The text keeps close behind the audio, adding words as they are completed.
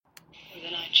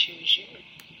choose you.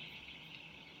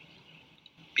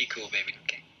 Be cool, baby.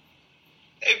 Okay.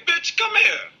 Hey, bitch, come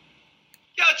here.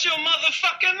 Got your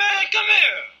motherfucking man. Come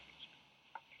here.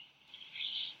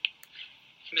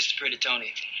 Mr. Pretty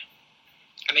Tony,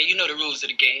 I mean, you know the rules of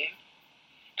the game.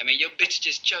 I mean, your bitch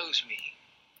just chose me.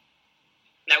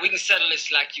 Now, we can settle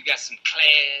this like you got some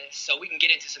class, so we can get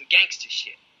into some gangster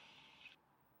shit.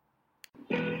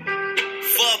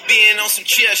 Fuck being on some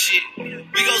chill shit. We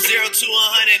go 0 to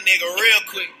 100, nigga, real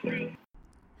quick.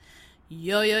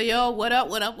 Yo, what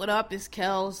up? It's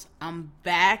Kellz. I'm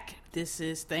back. This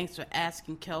is Thanks for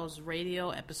Asking Kellz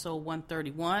Radio, episode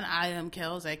 131. I am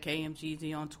Kellz at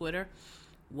KMGZ on Twitter.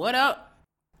 What up?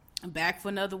 I'm back for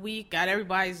another week. Got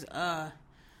everybody's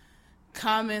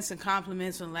comments and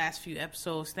compliments on the last few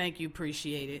episodes. Thank you.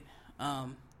 Appreciate it. All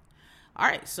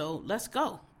right, so let's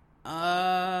go.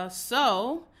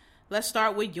 So let's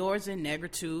start with yours in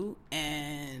negritude.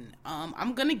 And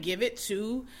I'm going to give it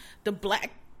to the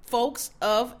black folks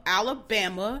of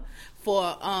Alabama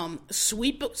for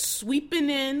sweeping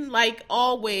in like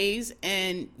always,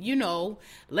 and you know,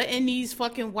 letting these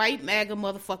fucking white MAGA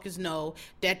motherfuckers know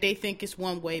that they think it's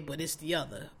one way but it's the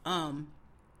other.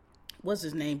 What's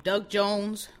his name? Doug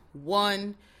Jones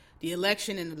won the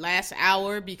election in the last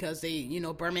hour because they, you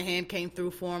know, Birmingham came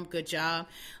through for him. Good job.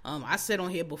 I said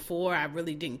on here before, I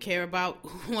really didn't care about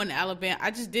who won Alabama. I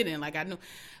just didn't. Like, I knew,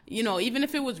 you know, even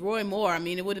if it was Roy Moore, I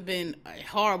mean, it would have been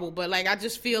horrible. But, like, I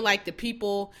just feel like the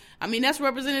people, I mean, that's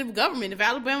representative government. If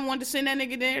Alabama wanted to send that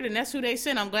nigga there, then that's who they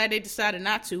sent. I'm glad they decided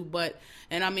not to. But,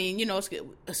 and I mean, you know, it's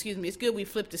good we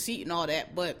flipped the seat and all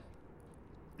that. But,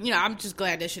 you know, I'm just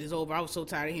glad that shit is over. I was so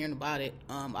tired of hearing about it.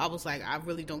 I was like, I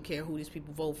really don't care who these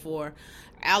people vote for.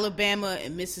 Alabama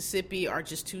and Mississippi are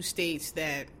just two states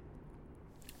that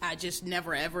I just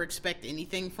never ever expect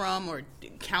anything from or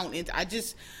count into.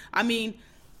 I mean,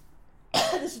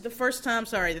 this is the first time,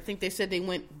 I think they said they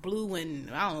went blue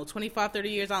in, I don't know, 25, 30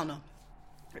 years. I don't know.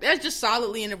 They're just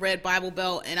solidly in the red Bible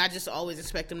Belt, and I just always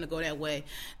expect them to go that way.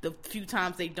 The few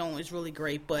times they don't is really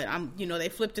great, but you know, they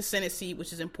flipped the Senate seat,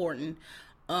 which is important.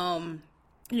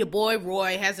 Your boy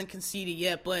Roy hasn't conceded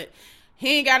yet, but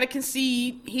he ain't got to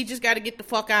concede. He just got to get the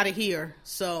fuck out of here.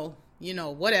 So, you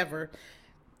know, whatever.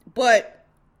 But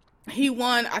he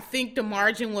won. I think the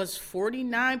margin was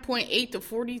 49.8 to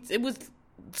 40. It was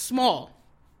small.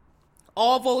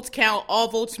 All votes count. All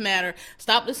votes matter.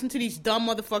 Stop listening to these dumb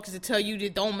motherfuckers that tell you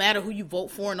it don't matter who you vote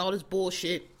for and all this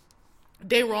bullshit.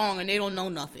 They wrong and they don't know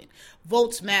nothing.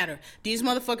 Votes matter. These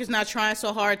motherfuckers not trying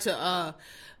so hard to,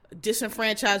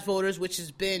 disenfranchised voters, which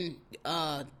has been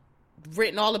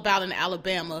written all about in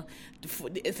Alabama.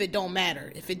 If it don't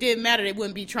matter, if it didn't matter, they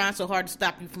wouldn't be trying so hard to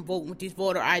stop you from voting with these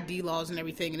voter ID laws and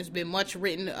everything. And there's been much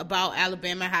written about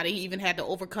Alabama, how they even had to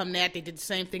overcome that. They did the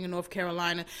same thing in North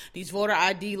Carolina. These voter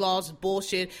ID laws is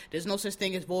bullshit. There's no such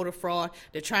thing as voter fraud.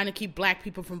 They're trying to keep black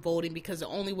people from voting because the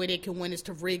only way they can win is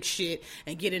to rig shit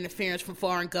and get interference from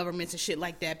foreign governments and shit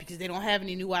like that, because they don't have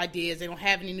any new ideas. They don't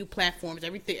have any new platforms.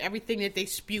 Everything that they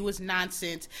spew is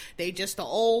nonsense. They just the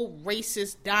old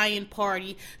racist dying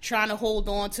party trying to hold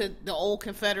on to the old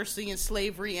Confederacy and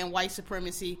slavery and white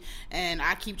supremacy. And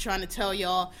I keep trying to tell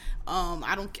y'all,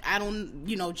 I don't,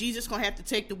 you know, Jesus gonna have to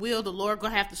take the wheel, the Lord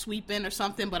gonna have to sweep in or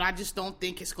something, but I just don't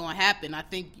think it's gonna happen. I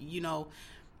think, you know,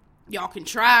 y'all can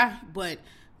try, but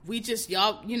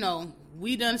y'all, you know,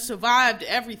 we done survived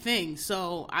everything.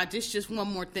 So just one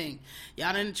more thing.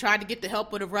 Y'all done tried to get the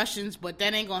help of the Russians, but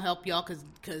that ain't gonna help y'all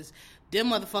cause them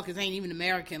motherfuckers ain't even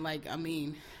American. Like, I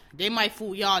mean, they might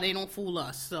fool y'all, they don't fool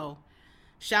us. So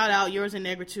shout out, yours in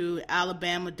negritude,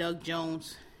 Alabama, Doug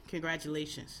Jones.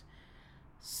 Congratulations.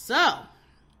 So,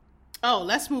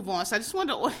 let's move on. So I just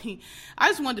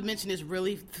wanted to mention this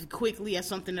really quickly as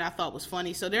something that I thought was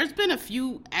funny. So there's been a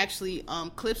few actually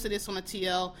clips of this on the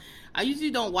TL. I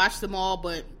usually don't watch them all,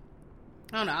 but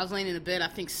I don't know. I was laying in the bed, I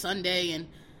think Sunday, and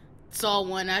saw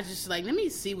one. I was just like, let me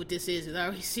see what this is. And I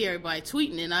already see everybody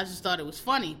tweeting it, and I just thought it was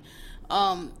funny.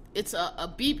 It's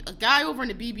a guy over in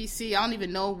the BBC. I don't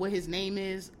even know what his name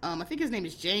is. I think his name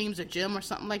is James or Jim or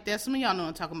something like that. Some of y'all know what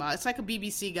I'm talking about. It's like a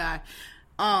BBC guy,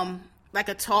 like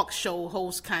a talk show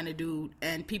host kind of dude,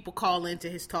 and people call into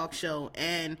his talk show.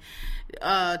 And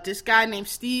this guy named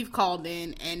Steve called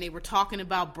in, and they were talking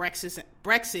about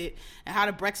Brexit and how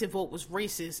the Brexit vote was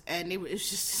racist, and it was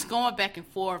just going back and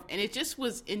forth. And it just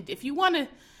was, if you want to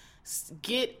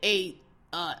get it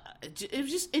was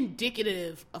just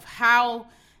indicative of how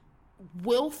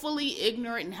willfully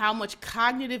ignorant and how much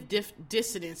cognitive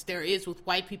dissonance there is with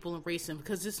white people and racism.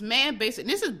 Because this man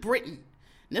basically, this is Britain,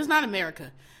 this is not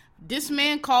America. This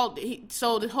man called,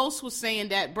 so the host was saying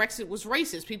that Brexit was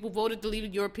racist. People voted to leave the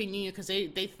European Union because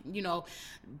they, you know,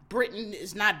 Britain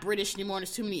is not British anymore and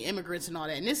there's too many immigrants and all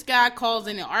that. And this guy calls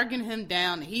in and arguing him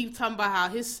down. And he talking about how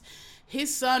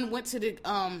his son went to the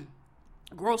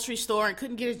grocery store and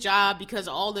couldn't get a job because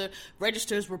all the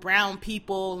registers were brown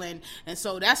people, and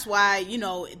so that's why, you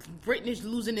know, Britain is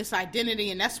losing its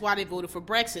identity, and that's why they voted for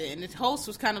Brexit. And the host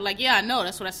was kind of like, yeah, I know,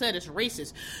 that's what I said, it's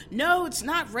racist. No, it's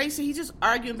not racist. He's just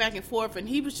arguing back and forth, and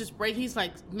he was just he's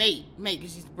like, mate,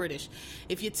 because he's British,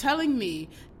 if you're telling me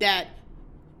that,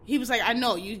 he was like, I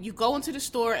know, you go into the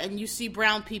store and you see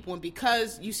brown people, and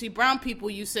because you see brown people,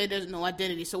 you say there's no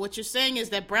identity. So what you're saying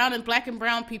is that black and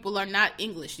brown people are not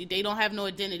English. They don't have no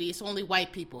identity. It's only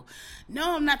white people.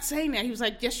 No, I'm not saying that. He was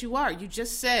like, yes, you are. You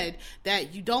just said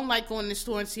that you don't like going to the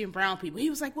store and seeing brown people.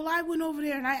 He was like, well, I went over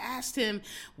there and I asked him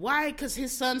why, because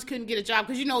his sons couldn't get a job.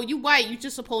 Because, you know, you white, you're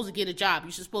just supposed to get a job.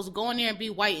 You're supposed to go in there and be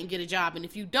white and get a job. And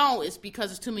if you don't, it's because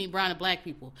it's too many brown and black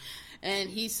people.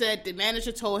 And he said the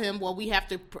manager told him, well, we have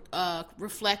to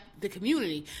reflect the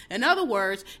community. In other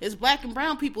words, it's black and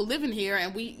brown people living here,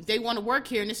 and they want to work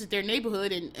here, and this is their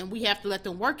neighborhood, and we have to let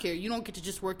them work here. You don't get to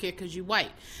just work here because you're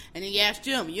white. And then he asked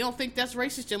Jim, you don't think that's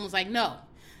racist? Jim was like, no.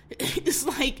 It's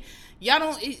like, y'all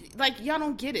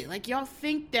don't get it. Like, y'all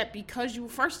think that because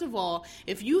first of all,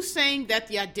 if you saying that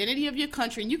the identity of your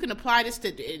country, and you can apply this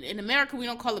to, in America, we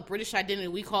don't call it British identity,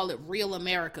 we call it real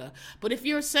America. But if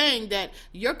you're saying that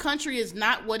your country is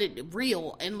not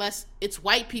real unless it's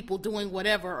white people doing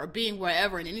whatever or being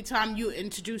wherever, and anytime you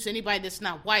introduce anybody that's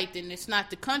not white, then it's not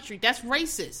the country, that's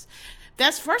racist.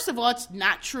 That's, first of all, it's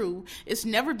not true. It's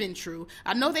never been true.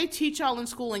 I know they teach y'all in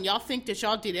school, and y'all think that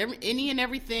y'all did any and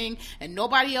everything, and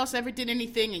nobody else ever did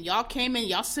anything, and y'all came in,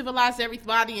 y'all civilized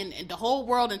everybody and the whole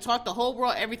world and taught the whole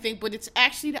world everything, but it's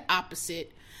actually the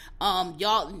opposite.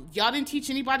 Y'all didn't teach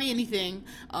anybody anything.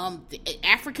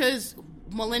 Africa is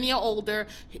millennia older.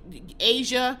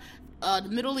 Asia, the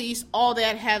Middle East, all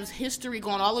that has history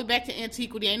going all the way back to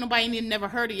antiquity. Ain't nobody never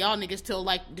heard of y'all niggas till,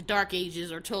 like, the Dark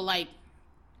Ages or till, like,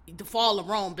 the fall of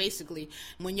Rome, basically,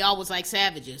 when y'all was like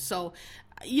savages. So,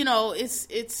 you know,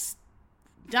 it's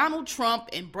Donald Trump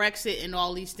and Brexit and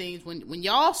all these things. When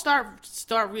y'all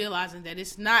start realizing that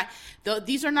it's not,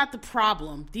 these are not the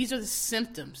problem. These are the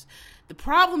symptoms. The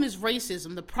problem is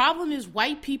racism. The problem is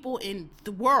white people in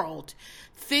the world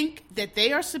think that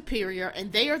they are superior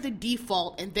and they are the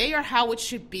default and they are how it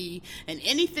should be, and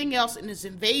anything else in this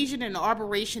invasion and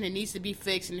aberration, it needs to be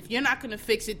fixed. And if you're not going to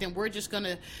fix it, then we're just going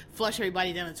to flush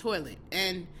everybody down the toilet.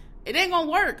 And it ain't going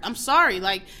to work. I'm sorry.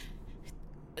 Like,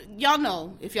 y'all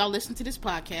know, if y'all listen to this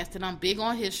podcast, that I'm big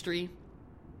on history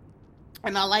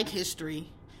and I like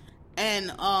history.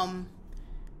 And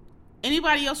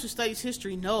anybody else who studies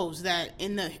history knows that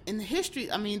in the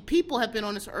history, I mean, people have been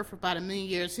on this earth for about 1 million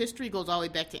years. History goes all the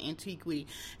way back to antiquity.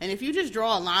 And if you just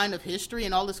draw a line of history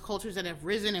and all these cultures that have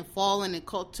risen and fallen and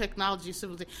technology,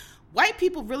 civilization, white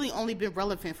people really only been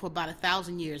relevant for about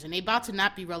 1,000 years, and they about to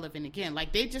not be relevant again.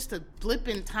 Like, they just a blip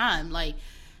in time. Like,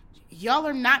 y'all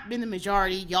are not been the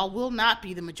majority. Y'all will not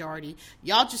be the majority.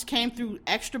 Y'all just came through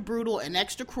extra brutal and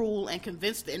extra cruel and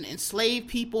convinced and enslaved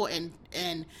people and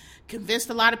convinced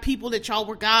a lot of people that y'all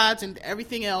were gods and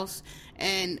everything else,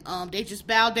 and they just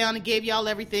bowed down and gave y'all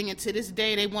everything, and to this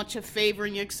day they want your favor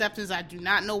and your acceptance. I do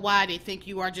not know why. They think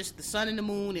you are just the sun and the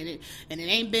moon, and it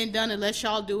ain't been done unless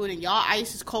y'all do it, and y'all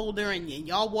ice is colder and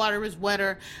y'all water is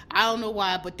wetter. I don't know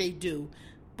why, but they do.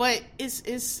 But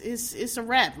it's a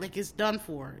wrap. Like, it's done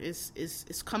for.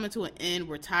 It's coming to an end.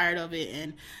 We're tired of it,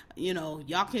 and you know,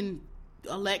 y'all can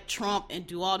elect Trump and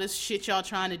do all this shit y'all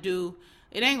trying to do.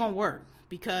 It ain't gonna work.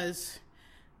 Because,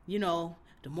 you know,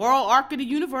 the moral arc of the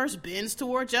universe bends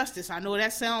toward justice. I know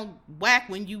that sounds whack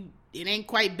when it ain't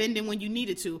quite bending when you need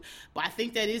it to, but I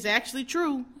think that is actually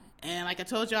true. And like I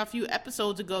told y'all a few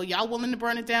episodes ago, y'all willing to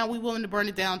burn it down, we willing to burn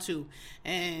it down too.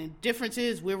 And difference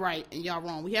is, we're right and y'all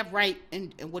wrong. We have right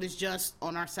and what is just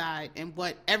on our side, and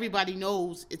what everybody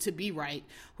knows it to be right,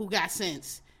 who got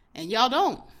sense, and y'all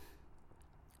don't.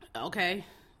 Okay.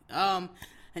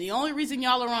 And the only reason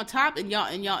y'all are on top, and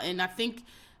I think,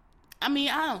 I mean,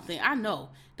 I know.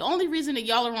 The only reason that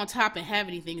y'all are on top and have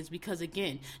anything is because,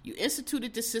 again, you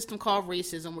instituted this system called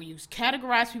racism, where you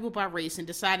categorized people by race and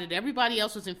decided everybody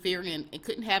else was inferior and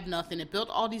couldn't have nothing, and built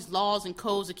all these laws and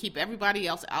codes to keep everybody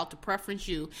else out to preference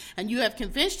you. And you have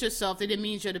convinced yourself that it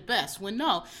means you're the best, when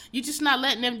no, you're just not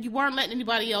letting them, you weren't letting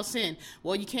anybody else in.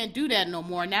 Well, you can't do that no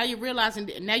more. Now you're realizing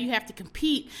that now you have to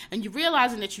compete, and you're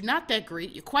realizing that you're not that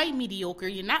great, you're quite mediocre,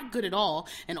 you're not good at all,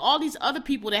 and all these other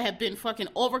people that have been fucking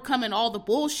overcoming all the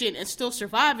bullshit and still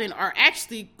surviving are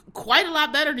actually quite a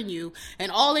lot better than you,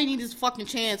 and all they need is a fucking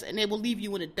chance, and they will leave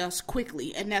you in the dust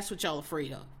quickly, and that's what y'all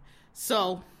afraid of.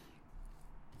 So,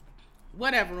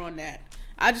 whatever on that.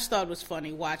 I just thought it was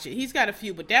funny. Watch it. He's got a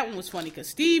few, but that one was funny because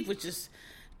Steve was just,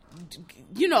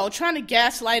 trying to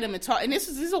gaslight him and talk. And this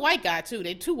is a white guy too.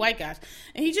 They're two white guys,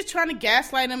 and he's just trying to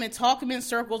gaslight him and talk him in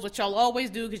circles, which y'all always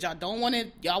do because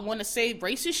y'all want to say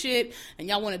racist shit, and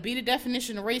y'all want to be the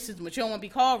definition of racism, but you don't want to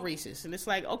be called racist. And it's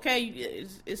like, okay,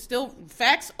 it's still,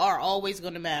 facts are always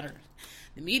going to matter.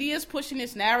 The media is pushing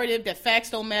this narrative that facts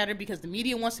don't matter because the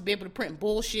media wants to be able to print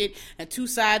bullshit and two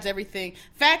sides everything.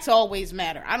 Facts always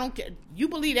matter. I don't care. You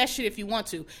believe that shit if you want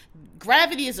to.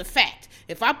 Gravity is a fact.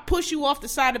 If I push you off the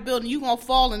side of the building, you're going to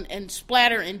fall and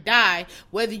splatter and die,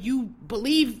 whether you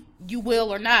believe you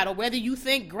will or not, or whether you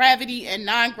think gravity and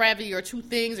non-gravity are two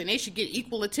things and they should get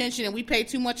equal attention and we pay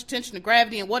too much attention to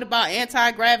gravity, and what about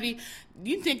anti-gravity?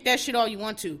 You think that shit all you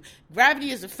want to.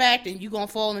 Gravity is a fact and you're going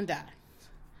to fall and die.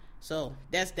 So,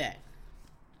 that's that.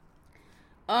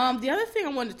 The other thing I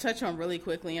wanted to touch on really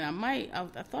quickly, and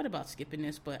I thought about skipping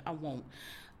this, but I won't.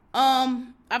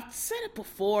 I've said it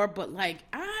before, but,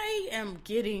 I am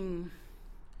getting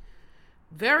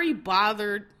very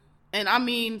bothered, and I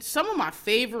mean, my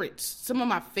favorite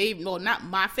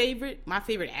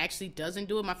actually doesn't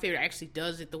do it. My favorite actually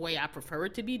does it the way I prefer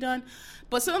it to be done,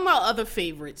 but some of my other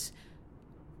favorites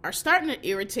are starting to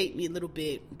irritate me a little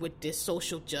bit with this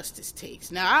social justice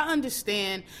takes. Now, I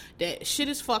understand that shit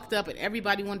is fucked up and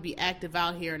everybody want to be active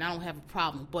out here, and I don't have a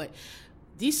problem. But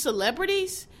these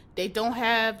celebrities, they don't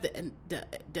have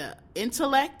the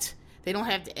intellect, they don't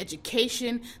have the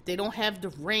education, they don't have the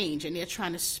range, and they're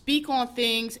trying to speak on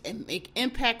things and make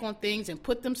impact on things and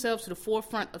put themselves to the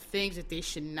forefront of things that they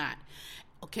should not.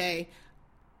 Okay?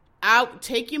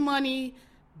 Take your money,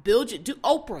 do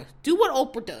Oprah. Do what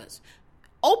Oprah does.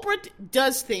 Oprah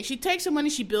does things. She takes her money,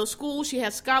 she builds schools, she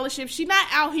has scholarships. She's not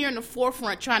out here in the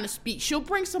forefront trying to speak. She'll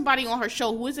bring somebody on her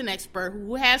show who is an expert,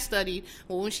 who has studied,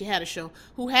 when she had a show,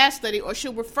 who has studied, or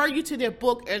she'll refer you to their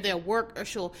book or their work, or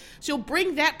she'll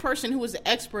bring that person who is an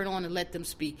expert on and let them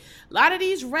speak. A lot of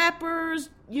these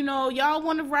rappers, y'all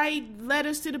want to write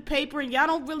letters to the paper and y'all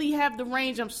don't really have the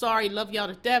range. I'm sorry, love y'all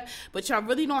to death, but y'all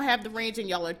really don't have the range, and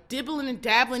y'all are dibbling and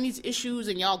dabbling these issues,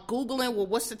 and y'all Googling, well,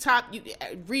 what's the top,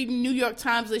 reading New York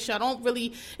Times list. Y'all don't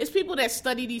really, it's people that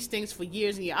study these things for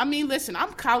years and years. I mean, listen,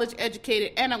 I'm college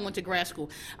educated and I went to grad school.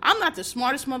 I'm not the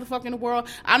smartest motherfucker in the world.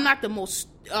 I'm not the most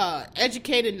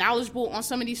educated, knowledgeable on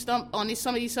some of these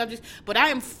subjects, but I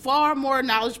am far more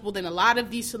knowledgeable than a lot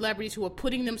of these celebrities who are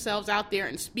putting themselves out there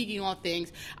and speaking on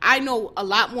things. I know a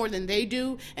lot more than they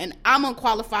do, and I'm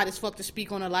unqualified as fuck to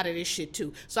speak on a lot of this shit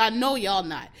too. So I know y'all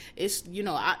not. It's,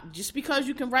 just because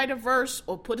you can write a verse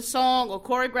or put a song or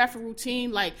choreograph a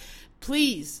routine,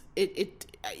 please,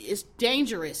 it's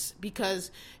dangerous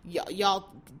because y'all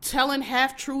telling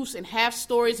half truths and half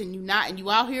stories, and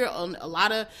you out here on a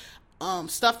lot of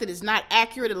stuff that is not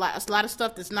accurate, a lot of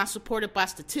stuff that's not supported by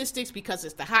statistics because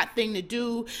it's the hot thing to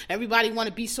do. Everybody want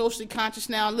to be socially conscious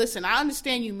now. Listen, I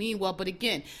understand you mean well, but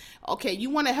again, okay, you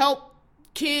want to help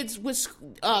kids with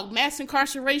mass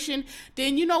incarceration,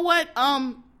 then you know what?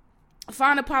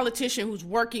 Find a politician who's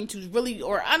working to really,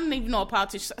 or I don't even know a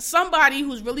politician, somebody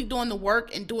who's really doing the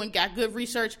work and got good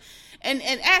research, and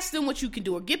ask them what you can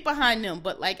do, or get behind them.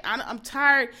 But I'm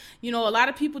tired. A lot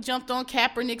of people jumped on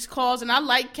Kaepernick's cause, and I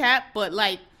like Cap, but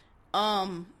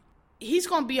he's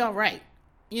gonna be all right.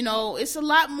 It's a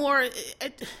lot more.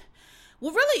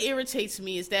 What really irritates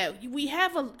me is that we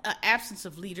have an absence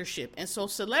of leadership, and so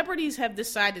celebrities have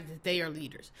decided that they are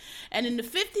leaders. And in the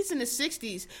 50s and the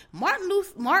 60s,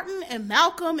 Martin and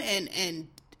Malcolm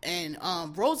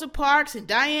and Rosa Parks and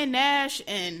Diane Nash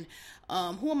and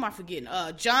who am I forgetting?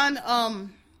 John.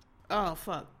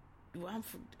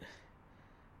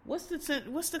 What's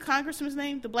the congressman's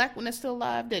name? The black one that's still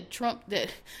alive that Trump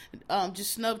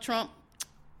just snubbed Trump.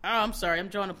 Oh, I'm sorry, I'm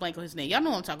drawing a blank on his name. Y'all know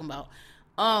what I'm talking about.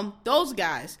 Those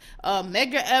guys,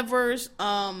 Medgar Evers,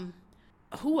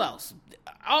 who else?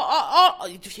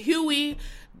 Huey,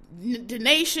 the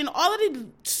Nation, all of the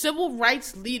civil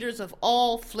rights leaders of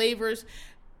all flavors,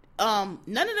 none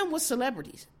of them were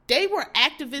celebrities. They were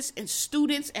activists and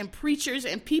students and preachers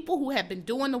and people who had been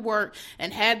doing the work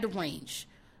and had the range.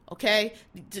 Okay?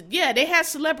 Yeah, they had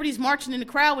celebrities marching in the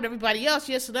crowd with everybody else.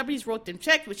 Yeah, celebrities wrote them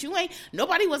checks, but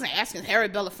nobody wasn't asking Harry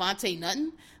Belafonte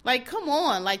nothing. Come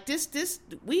on, this,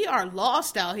 we are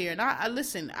lost out here. And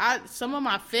some of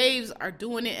my faves are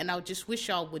doing it, and I just wish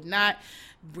y'all would not.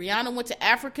 Rihanna went to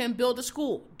Africa and built a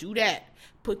school. Do that.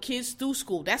 Put kids through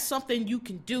school. That's something you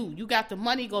can do. You got the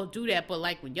money, go do that. But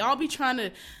when y'all be trying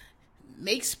to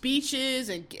make speeches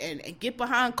and get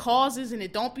behind causes, and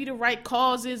it don't be the right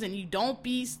causes, and you don't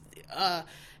be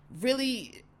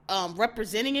really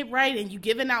representing it right, and you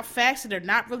giving out facts that are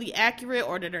not really accurate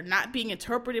or that are not being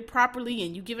interpreted properly,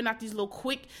 and you giving out these little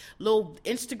quick little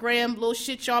Instagram little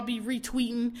shit y'all be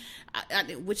retweeting,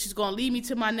 which is gonna lead me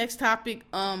to my next topic.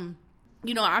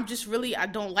 I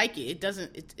don't like it.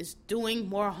 It's doing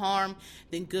more harm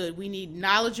than good. We need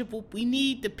we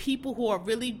need the people who are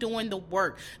really doing the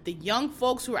work. The young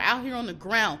folks who are out here on the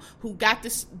ground, who got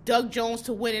this Doug Jones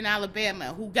to win in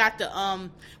Alabama, who got the,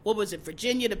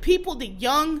 Virginia, the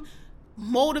young,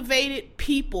 motivated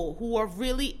people who are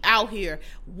really out here.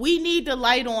 We need the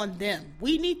light on them.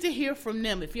 We need to hear from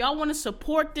them. If y'all want to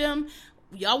support them,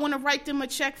 y'all want to write them a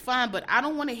check, fine, but I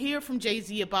don't want to hear from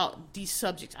Jay-Z about these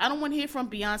subjects. I don't want to hear from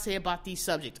Beyonce about these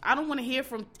subjects. I don't want to hear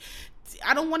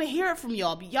it from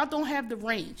y'all, but y'all don't have the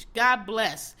range. God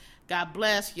bless. God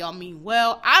bless. Y'all mean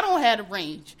well. I don't have the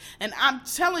range. And I'm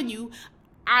telling you,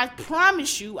 I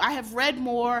promise you, I have read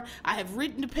more. I have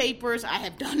written the papers. I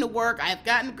have done the work. I have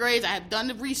gotten the grades. I have done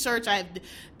the research.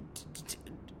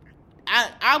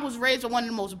 I was raised on one of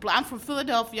the most, I'm from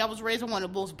Philadelphia, I was raised on one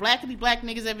of the most blackity black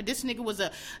niggas ever. This nigga was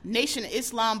a Nation of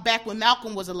Islam back when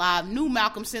Malcolm was alive. Knew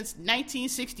Malcolm since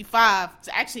 1965, it's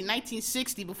actually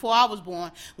 1960, before I was born,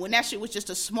 when that shit was just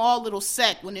a small little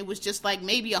sect, when it was just like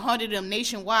maybe 100 of them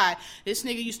nationwide. This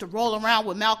nigga used to roll around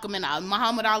with Malcolm and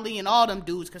Muhammad Ali and all them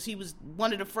dudes, because he was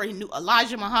one of the first, he knew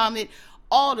Elijah Muhammad,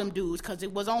 all them dudes, because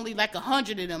it was only like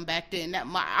 100 of them back then.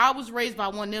 I was raised by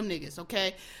one of them niggas,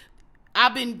 okay?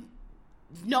 I've been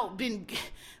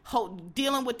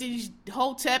dealing with these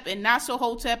Hotep and not so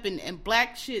Hotep and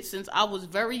black shit since I was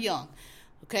very young.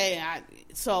 Okay, I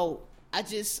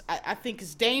think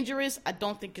it's dangerous. I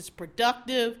don't think it's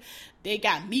productive. They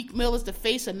got Meek Mill as the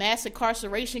face of mass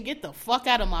incarceration. Get the fuck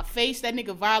out of my face. That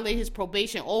nigga violated his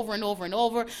probation over and over and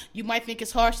over. You might think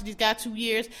it's harsh that he's got 2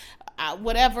 years.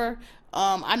 Whatever.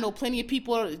 I know plenty of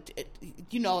people,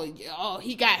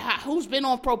 who's been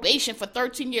on probation for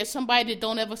 13 years, somebody that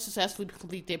don't ever successfully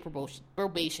complete their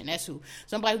probation. That's who.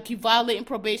 Somebody who keep violating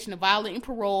probation and violating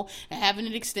parole and having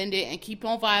it extended and keep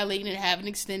on violating and having it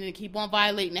extended and keep on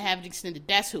violating and having it extended.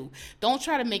 That's who. Don't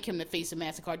try to make him the face of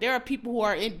MasterCard. There are people who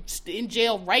are in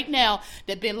jail right now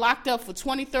that been locked up for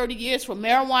 20, 30 years for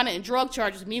marijuana and drug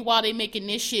charges. Meanwhile, they making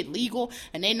this shit legal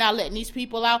and they not letting these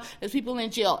people out. There's people in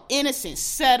jail, innocent,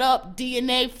 set up,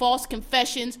 DNA, false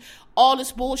confessions, all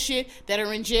this bullshit, that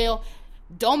are in jail.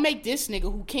 Don't make this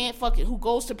nigga who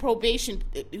goes to probation,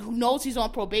 who knows he's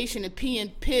on probation and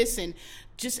peeing piss and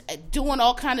just doing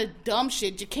all kind of dumb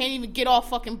shit. You can't even get off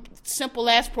fucking simple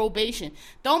ass probation.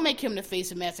 Don't make him the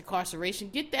face of mass incarceration.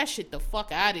 Get that shit the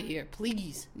fuck out of here,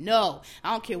 please. No,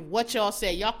 I don't care what y'all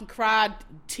say. Y'all can cry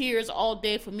tears all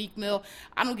day for Meek Mill.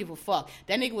 I don't give a fuck.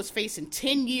 That nigga was facing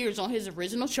 10 years on his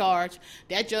original charge.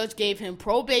 That judge gave him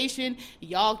probation.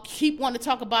 Y'all keep wanting to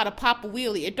talk about a Papa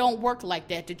Wheelie. It don't work like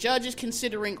that. The judge is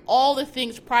considering all the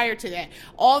things prior to that.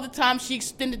 All the time she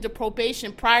extended the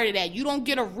probation prior to that. You don't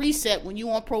get a reset when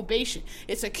you on probation.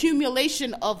 It's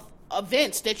accumulation of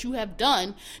events that you have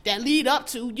done that lead up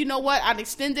to, you know what, I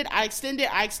extended. I could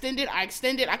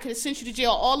have sent you to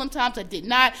jail all them times. I did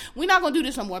not. We're not going to do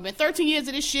this no more. It's been 13 years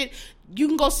of this shit. You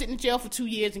can go sit in jail for 2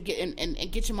 years and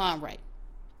get your mind right.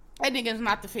 That nigga is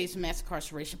not the face of mass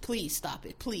incarceration. Please stop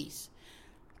it. Please.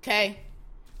 Okay?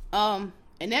 And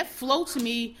that floats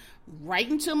me right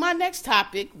into my next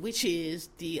topic, which is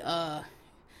the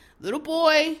little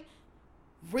boy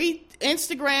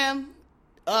Instagram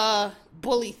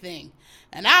bully thing.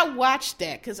 And I watched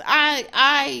that because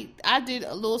I did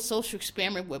a little social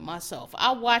experiment with myself.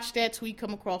 I watched that tweet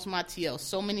come across my TL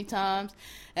so many times,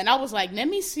 and I was like, let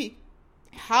me see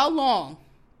how long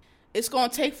it's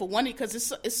going to take for one, because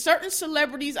it's certain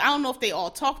celebrities, I don't know if they all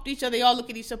talk to each other, they all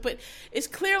look at each other, but it's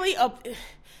clearly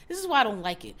this is why I don't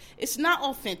like it. It's not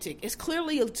authentic. It's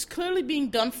clearly being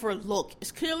done for a look.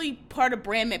 It's clearly part of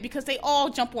brand man, because they all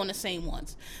jump on the same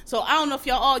ones. So I don't know if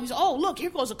y'all all use, oh, look, here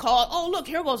goes a call. Oh, look,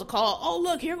 here goes a call. Oh,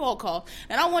 look, here goes a call.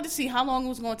 And I wanted to see how long it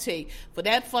was going to take for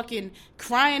that fucking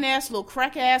crying ass, little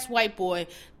crack ass white boy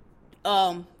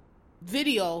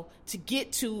video to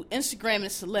get to Instagram and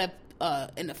celeb.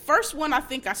 And the first one I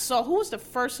think I saw, who was the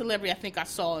first celebrity I think I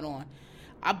saw it on?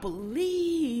 I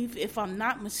believe, if I'm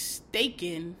not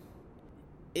mistaken,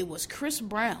 it was Chris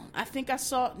Brown. I think I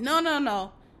saw... No,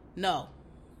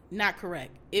 not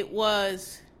correct. It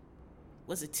was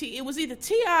either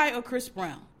T.I. or Chris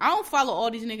Brown. I don't follow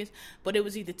all these niggas, but it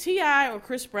was either T.I. or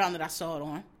Chris Brown that I saw it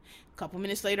on. A couple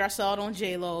minutes later, I saw it on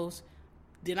J-Lo's.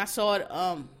 Then I saw it...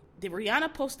 did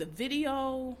Rihanna post a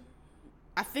video?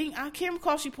 I can't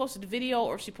recall if she posted the video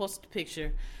or if she posted the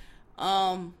picture.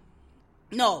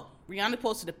 No, Rihanna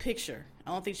posted a picture.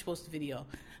 I don't think she posted a video.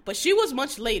 But she was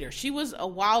much later. She was a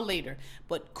while later.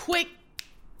 But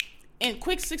in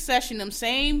quick succession, them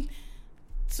same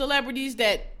celebrities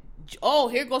that, oh,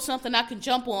 here goes something I can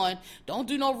jump on. Don't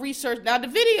do no research. Now, the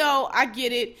video, I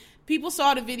get it. People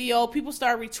saw the video. People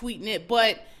started retweeting it.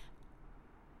 But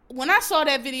when I saw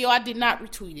that video, I did not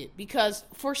retweet it because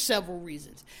for several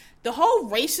reasons. The whole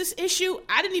racist issue,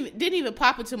 I didn't even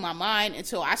pop into my mind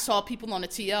until I saw people on the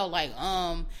TL like,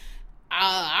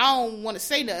 I don't want to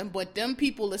say nothing, but them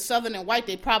people are Southern and white,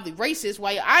 they probably racist.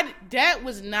 That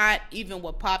was not even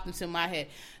what popped into my head.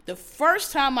 The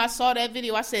first time I saw that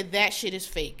video, I said that shit is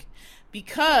fake.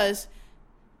 Because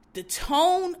the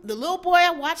tone, the little boy,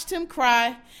 I watched him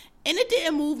cry, and it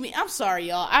didn't move me. I'm sorry,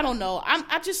 y'all. I don't know.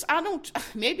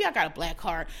 Maybe I got a black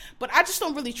heart, but I just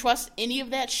don't really trust any of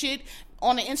that shit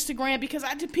on the Instagram because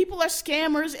people are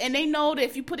scammers, and they know that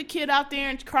if you put a kid out there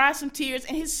and cry some tears,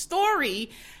 and his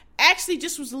story actually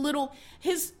just was a little,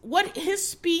 his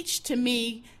speech to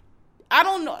me, I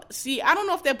don't know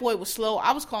if that boy was slow.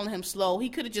 I was calling him slow. He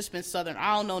could have just been Southern.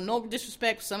 I don't know. No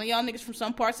disrespect. Some of y'all niggas from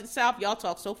some parts of the South, y'all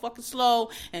talk so fucking slow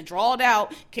and drawled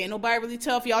out. Can't nobody really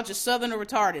tell if y'all just Southern or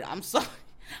retarded. I'm sorry.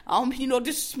 I don't mean no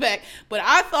disrespect. But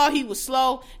I thought he was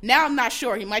slow. Now I'm not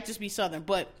sure. He might just be Southern.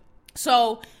 But,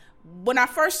 so when I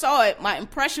first saw it, my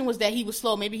impression was that he was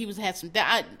slow. Maybe he had some,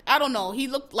 I don't know. He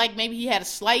looked like maybe he had a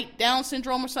slight Down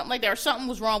syndrome or something like that, or something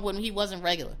was wrong with him. He wasn't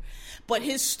regular. But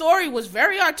his story was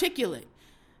very articulate.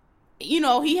 You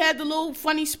know, he had the little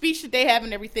funny speech that they have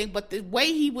and everything, but the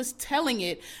way he was telling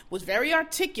it was very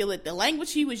articulate. The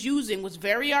language he was using was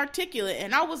very articulate.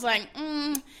 And I was like,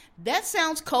 that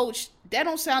sounds coached. That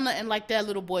don't sound nothing like that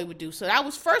little boy would do. So I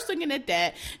was first looking at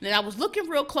that, and then I was looking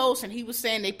real close, and he was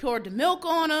saying they poured the milk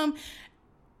on him.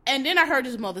 And then I heard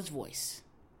his mother's voice.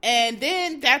 And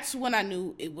then that's when I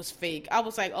knew it was fake. I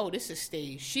was like, oh, this is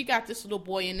staged. She got this little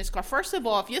boy in this car. First of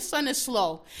all, if your son is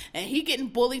slow and he getting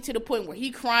bullied to the point where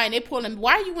he crying, they pull him,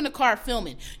 why are you in the car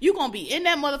filming? You gonna be in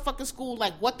that motherfucking school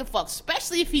like, what the fuck?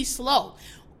 Especially if he's slow.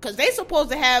 Because they supposed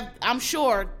to have, I'm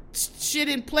sure, shit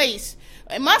in place.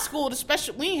 In my school, we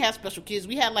didn't have special kids.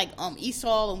 We had like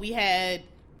ESOL, and we had,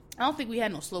 I don't think we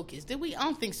had no slow kids, did we? I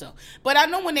don't think so. But I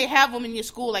know when they have them in your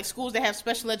school, like schools that have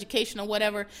special education or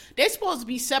whatever, they're supposed to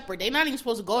be separate. They're not even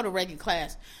supposed to go to regular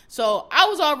class. So I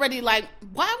was already like,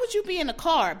 why would you be in the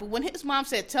car? But when his mom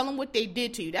said, tell them what they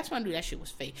did to you, that's when I knew that shit was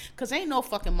fake. Because ain't no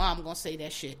fucking mom gonna say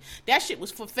that shit. That shit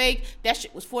was for fake. That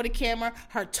shit was for the camera.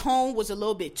 Her tone was a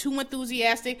little bit too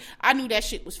enthusiastic. I knew that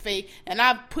shit was fake. And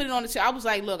I put it on the, I was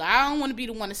like, look, I don't want to be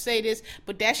the one to say this,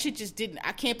 but that shit just didn't,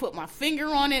 I can't put my finger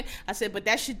on it. I said, but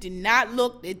that shit did not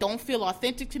look, it don't feel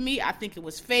authentic to me. I think it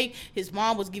was fake. His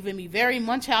mom was giving me very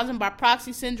Munchausen by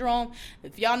proxy syndrome.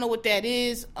 If y'all know what that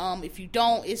is, if you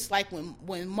don't, it's like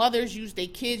when mothers use their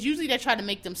kids, usually they try to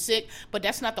make them sick, but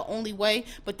that's not the only way.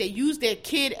 But they use their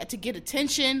kid to get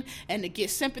attention and to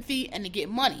get sympathy and to get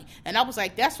money. And I was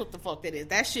like, that's what the fuck that is.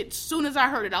 That shit, as soon as I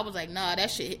heard it, I was like, nah,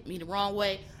 that shit hit me the wrong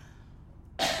way.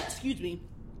 Excuse me.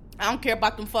 I don't care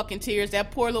about them fucking tears.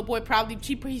 That poor little boy probably,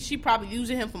 she probably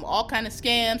using him from all kind of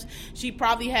scams. She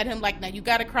probably had him like, now you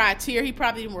gotta cry a tear. He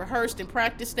probably rehearsed and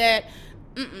practiced that.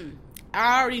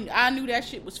 I knew that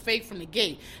shit was fake from the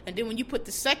gate. And then when you put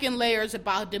the second layers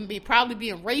about them probably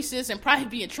being racist and probably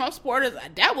being Trump supporters,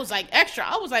 that was like extra.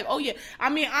 I was like, oh yeah.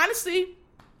 I mean, honestly,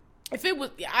 if it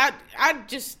was, I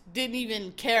just didn't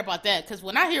even care about that, because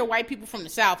when I hear white people from the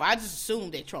South, I just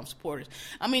assume they're Trump supporters.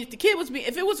 I mean,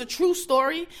 if it was a true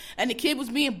story and the kid was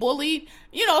being bullied,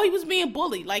 you know, he was being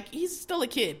bullied. Like, he's still a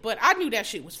kid, but I knew that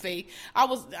shit was fake.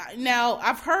 Now,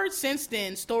 I've heard since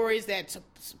then stories that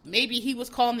maybe he was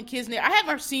calling the kids there. I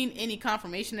haven't seen any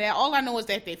confirmation of that. All I know is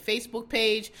that their Facebook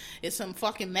page is some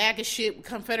fucking MAGA shit with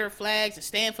Confederate flags and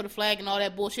stand for the flag and all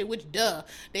that bullshit, which,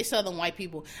 they Southern white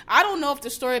people. I don't know if the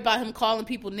story about him calling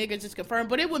people niggas is confirmed,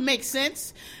 but it would make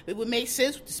sense. It would make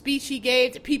sense with the speech he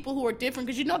gave to people who are different,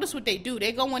 because you notice what they do.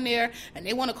 They go in there and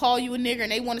they want to call you a nigger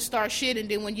and they want to start shit, and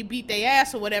then when you beat their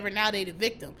ass or whatever, now they the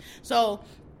victim. So,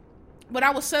 but I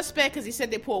was suspect because he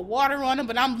said they poured water on him.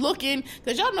 But I'm looking,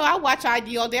 because y'all know I watch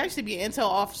ID all day. I used to be an intel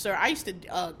officer. I used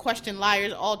to question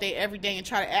liars all day, every day, and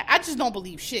I just don't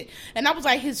believe shit. And I was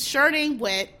like, his shirt ain't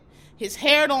wet. His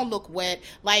hair don't look wet.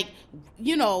 Like,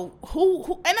 you know, who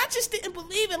and I just didn't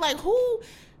believe it. Like,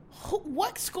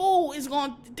 what school is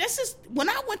going, this is, when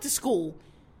I went to school,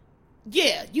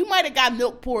 yeah, you might have got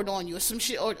milk poured on you or some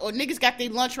shit, or niggas got their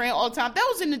lunch ran all the time. That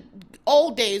was in the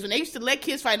old days when they used to let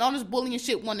kids fight and all this bullying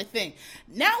shit wasn't a thing.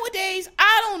 Nowadays,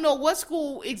 I don't know what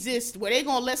school exists where they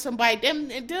gonna let somebody, them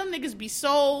niggas be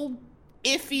so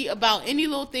iffy about any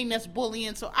little thing that's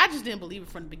bullying, so I just didn't believe it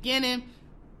from the beginning.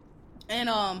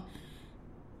 And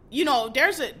you know,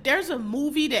 there's a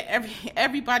movie that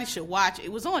everybody should watch.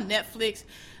 It was on Netflix,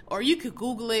 or you could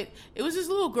Google it. It was this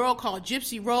little girl called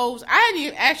Gypsy Rose.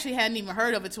 I hadn't even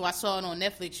heard of it till I saw it on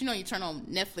Netflix. You know, you turn on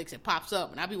Netflix, it pops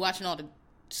up, and I be watching all the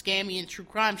scammy and true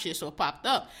crime shit, so it popped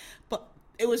up. But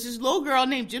it was this little girl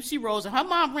named Gypsy Rose, and her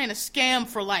mom ran a scam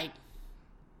for like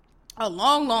a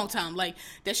long time, like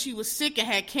that she was sick and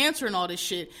had cancer and all this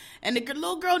shit. And the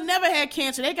little girl never had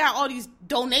cancer. They got all these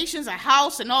donations, a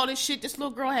house and all this shit. This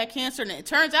little girl had cancer, and it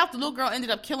turns out the little girl ended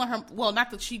up killing her. Well,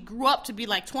 not that she grew up to be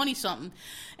like 20 something,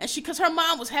 and because her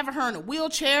mom was having her in a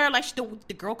wheelchair, like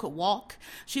the girl could walk.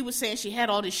 She was saying she had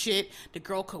all this shit. The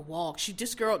girl could walk.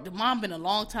 The mom been a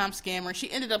long time scammer.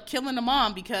 She ended up killing the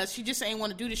mom because she just ain't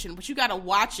want to do this shit. But you gotta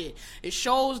watch it. It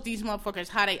shows these motherfuckers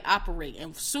how they operate.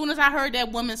 And as soon as I heard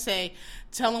that woman say,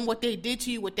 tell them what they did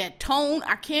to you with that tone,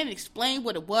 I can't explain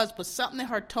what it was, but something in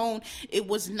her tone, it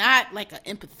was not like an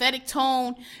empathetic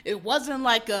tone. It wasn't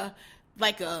like a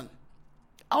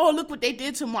oh, look what they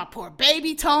did to my poor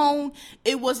baby tone.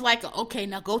 It was like okay,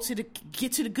 now get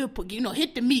to the good, you know,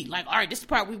 hit the meat. Like, all right, this is the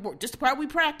part we work, this is the part we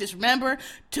practice. Remember,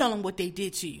 tell them what they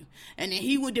did to you. And then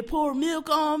he would pour milk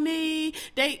on me.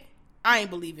 I ain't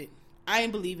believe it. I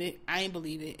ain't believe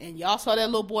it. And y'all saw that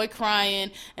little boy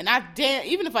crying. And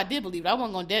even if I did believe it, I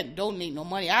wasn't going to donate no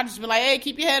money. I'd just be like, hey,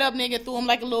 keep your head up, nigga. Threw him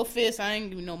like a little fist. I ain't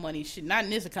giving no money. Shit, not in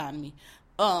this economy.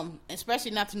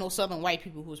 Especially not to no southern white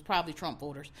people who was probably Trump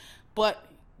voters. But,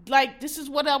 like, this is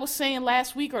what I was saying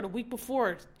last week or the week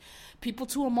before. People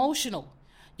too emotional.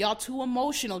 Y'all too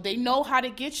emotional. They know how to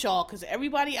get y'all, because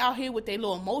everybody out here with their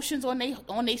little emotions on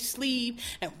their sleeve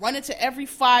and running to every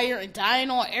fire and dying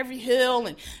on every hill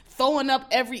and throwing up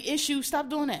every issue. Stop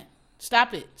doing that.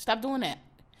 Stop it. Stop doing that.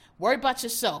 Worry about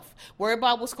yourself. Worry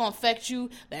about what's going to affect you.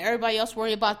 Let everybody else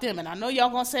worry about them. And I know y'all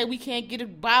going to say we can't get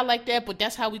it by like that, but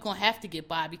that's how we going to have to get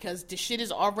by, because the shit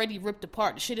is already ripped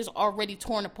apart. The shit is already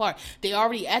torn apart. They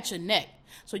already at your neck.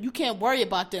 So you can't worry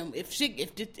about them. If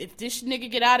this nigga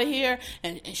get out of here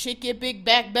and shit get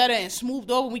back better and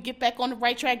smoothed over and we get back on the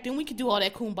right track, then we can do all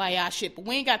that kumbaya shit. But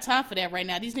we ain't got time for that right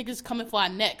now. These niggas coming for our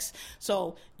necks.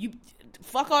 So you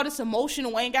fuck all this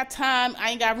emotional. I ain't got time.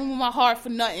 I ain't got room in my heart for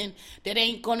nothing that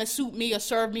ain't gonna suit me or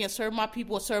serve my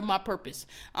people or serve my purpose.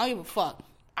 I don't give a fuck.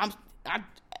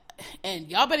 And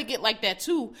y'all better get like that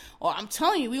too, or I'm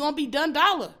telling you, we gonna be done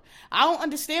dollar. I don't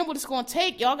understand what it's going to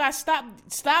take. Y'all got to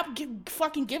stop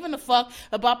fucking giving a fuck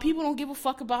about people who don't give a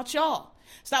fuck about y'all.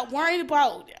 Stop worrying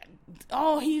about,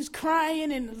 oh, he's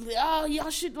crying and, oh, y'all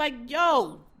should, like,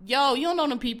 yo, you don't know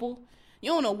them people.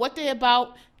 You don't know what they're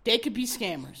about. They could be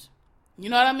scammers. You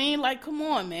know what I mean? Like, come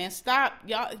on, man. Stop.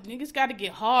 Y'all niggas got to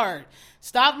get hard.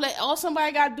 Stop. All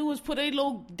somebody got to do is put they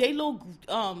little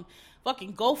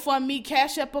fucking GoFundMe,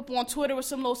 Cash App up on Twitter with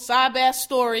some little side-ass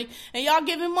story, and y'all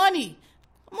giving money.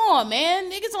 Come on,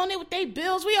 man. Niggas on there with their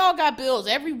bills. We all got bills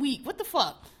every week. What the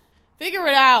fuck? Figure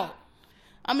it out.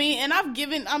 I mean, and I've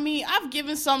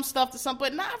given some stuff to some,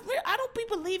 but I don't be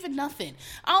believing nothing.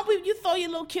 You throw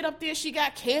your little kid up there, she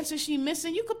got cancer, she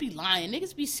missing, you could be lying.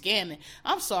 Niggas be scamming.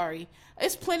 I'm sorry.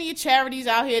 There's plenty of charities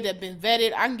out here that been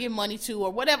vetted, I can give money to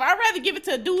or whatever. I'd rather give it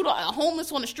to a dude, a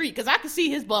homeless on the street, because I can see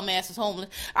his bum ass is homeless.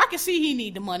 I can see he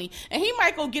need the money. And he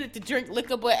might go get it to drink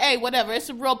liquor, but hey, whatever.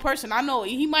 It's a real person. I know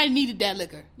he might have needed that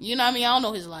liquor. You know what I mean? I don't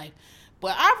know his life.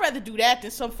 But I'd rather do that than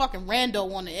some fucking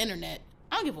rando on the internet.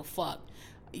 I don't give a fuck.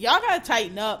 Y'all gotta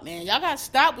tighten up, man. Y'all gotta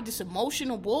stop with this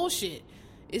emotional bullshit.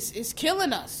 It's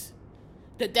killing us.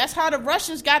 That's how the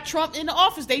Russians got Trump in the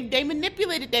office. They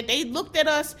manipulated that. They looked at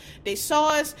us. They saw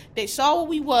us. They saw what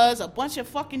we was. A bunch of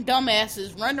fucking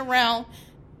dumbasses running around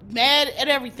mad at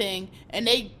everything. And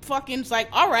they fucking like,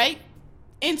 all right,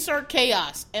 insert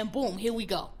chaos. And boom, here we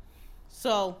go.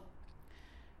 So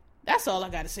that's all I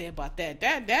got to say about that.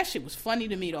 That shit was funny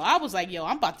to me, though. I was like, yo,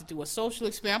 I'm about to do a social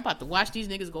experiment. I'm about to watch these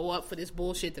niggas go up for this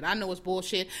bullshit that I know is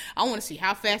bullshit. I want to see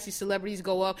how fast these celebrities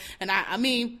go up. And I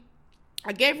mean,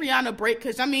 I gave Rihanna a break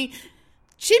because, I mean,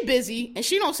 she busy and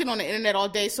she don't sit on the internet all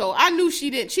day. So I knew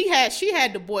she didn't. She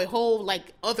had the boy whole,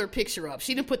 like, other picture up.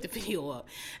 She didn't put the video up.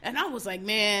 And I was like,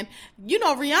 man, you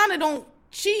know, Rihanna don't.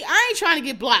 I ain't trying to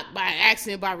get blocked by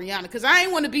accident by Rihanna because I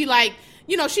ain't want to be like,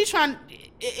 you know, she's trying.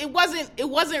 It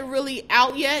wasn't really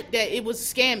out yet that it was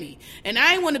scammy, and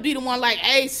I ain't want to be the one like,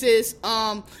 hey sis,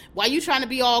 why you trying to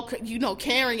be all, you know,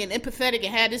 caring and empathetic and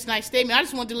had this nice statement? I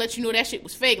just wanted to let you know that shit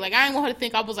was fake. Like, I ain't want her to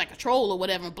think I was like a troll or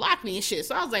whatever and block me and shit.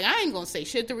 So I was like, I ain't gonna say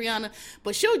shit to Rihanna,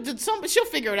 but she'll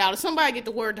figure it out. If somebody get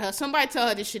the word to her, somebody tell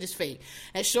her this shit is fake.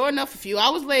 And sure enough, a few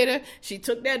hours later, she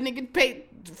took that nigga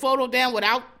photo down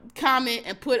without comment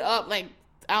and put up like,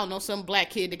 I don't know, some black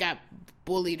kid that got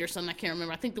bullied or something. I can't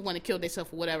remember. I think the one that killed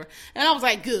themselves or whatever. And I was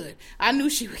like, good. I knew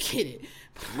she would get it.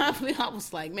 I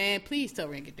was like, man, please tell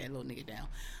her and get that little nigga down.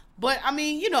 But, I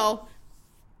mean, you know,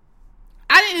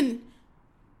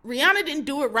 Rihanna didn't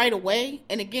do it right away.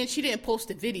 And again, she didn't post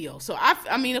the video. So,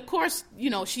 I mean, of course,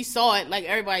 you know, she saw it like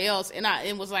everybody else.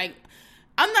 And was like,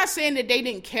 I'm not saying that they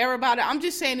didn't care about it. I'm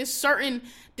just saying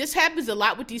this happens a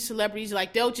lot with these celebrities.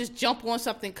 Like, they'll just jump on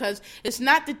something because it's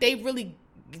not that they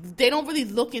don't really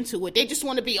look into it. They just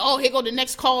want to be, oh, here go the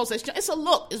next calls. It's a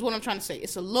look, is what I'm trying to say.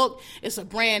 It's a look. It's a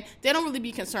brand. They don't really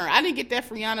be concerned. I didn't get that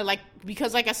for Rihanna,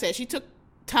 because like I said, she took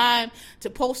time to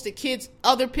post the kid's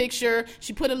other picture.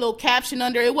 She put a little caption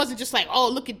under. It wasn't just like, oh,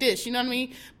 look at this. You know what I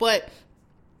mean? But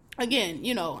again,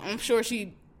 you know, I'm sure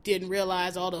she didn't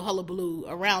realize all the hullabaloo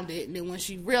around it. And then when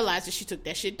she realized it, she took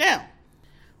that shit down.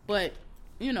 But,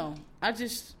 you know, that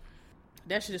shit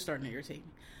is starting to irritate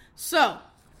me. So,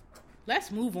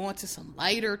 let's move on to some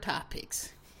lighter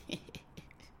topics.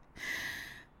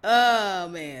 Oh,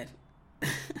 man.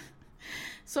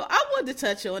 So, I wanted to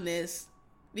touch on this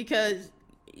because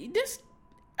this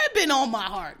has been on my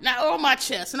heart. Not on my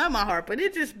chest, not my heart, but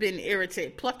it's just been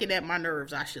irritating, plucking at my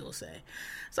nerves, I should say.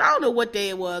 So, I don't know what day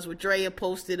it was where Drea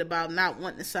posted about not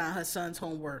wanting to sign her son's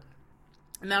homework.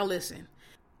 Now, listen.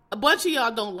 A bunch of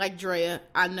y'all don't like Drea,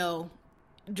 I know.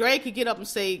 Drea could get up and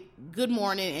say good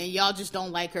morning and y'all just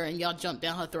don't like her and y'all jump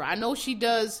down her throat. I know she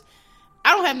does.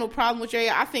 I don't have no problem with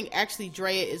Drea. I think actually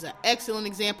Drea is an excellent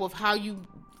example of how you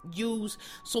use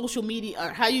social media,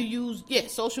 or how you use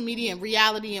social media and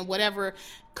reality and whatever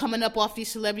coming up off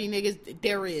these celebrity niggas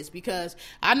there is. Because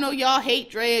I know y'all hate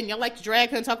Drea and y'all like to drag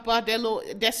her and talk about that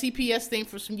CPS thing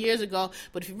from some years ago,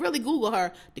 but if you really Google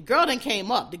her, the girl done came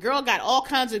up. The girl got all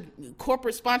kinds of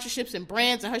corporate sponsorships and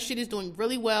brands, and her shit is doing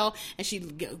really well, and she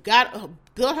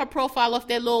built her profile off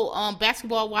that little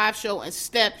Basketball Wives show and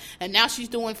Step, and now she's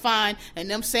doing fine,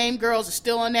 and them same girls are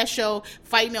still on that show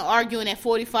fighting and arguing at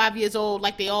 45 years old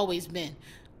like they always been.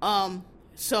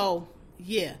 So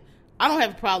yeah, I don't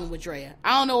have a problem with Drea.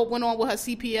 I don't know what went on with her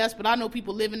CPS, but I know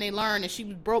people live and they learn, and she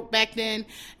was broke back then.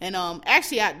 And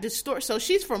this story, so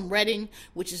she's from Reading,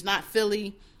 which is not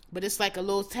Philly, but it's like a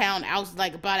little town out,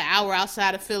 like about an hour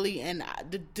outside of Philly. And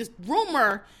the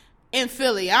rumor in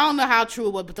Philly, I don't know how true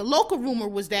it was, but the local rumor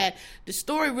was that the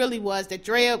story really was that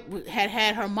Drea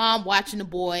had her mom watching the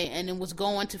boy and then was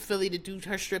going to Philly to do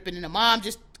her stripping, and the mom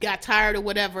just got tired or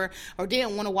whatever, or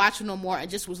didn't want to watch him no more,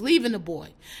 and just was leaving the boy.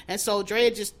 And so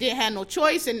Drea just didn't have no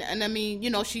choice, and I mean, you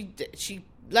know, she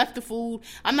left the food.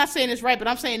 I'm not saying it's right, but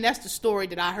I'm saying that's the story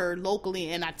that I heard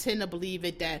locally, and I tend to believe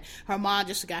it, that her mom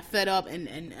just got fed up, and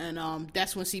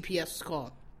that's when CPS was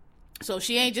called. So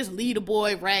she ain't just leave the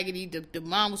boy raggedy. The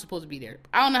mom was supposed to be there.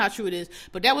 I don't know how true it is,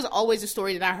 but that was always a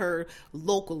story that I heard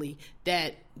locally,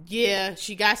 that, yeah,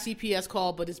 she got CPS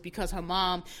called, but it's because her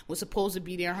mom was supposed to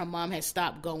be there. Her mom had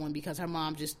stopped going because her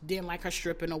mom just didn't like her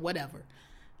stripping or whatever.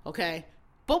 Okay?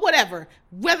 But whatever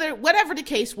the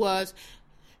case was,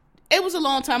 it was a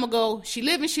long time ago. She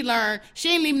lived and she learned.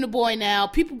 She ain't leaving the boy now.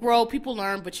 People grow, people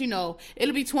learn, but you know,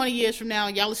 it'll be 20 years from now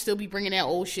and y'all will still be bringing that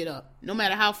old shit up, no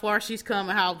matter how far she's come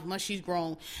and how much she's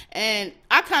grown. And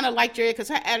I kind of like Drea because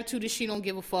her attitude is she don't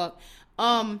give a fuck.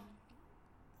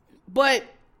 But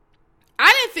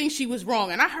I didn't think she was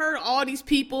wrong. And I heard all these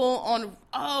people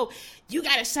you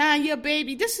gotta sign your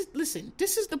baby.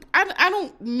 I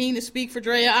don't mean to speak for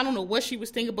Drea. I don't know what she was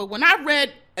thinking, but when I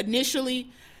read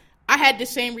initially, I had the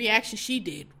same reaction she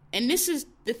did. And this is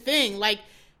the thing, like,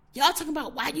 y'all talking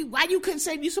about why you couldn't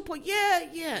say you supposed,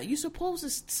 you supposed to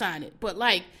sign it. But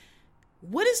like,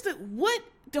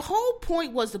 the whole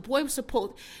point was the boy was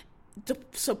supposed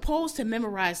to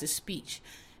memorize the speech.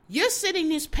 You're sending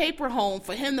this paper home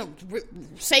for him to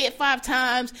say it 5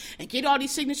 times and get all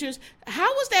these signatures.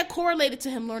 How is that correlated to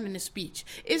him learning the speech?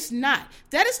 It's not.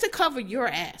 That is to cover your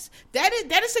ass. That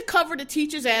is to cover the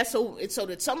teacher's ass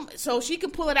so she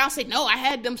can pull it out and say, no, I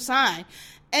had them sign.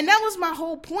 And that was my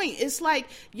whole point. It's like,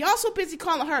 y'all so busy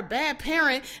calling her a bad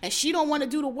parent and she don't want to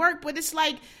do the work, but it's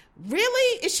like,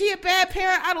 really? Is she a bad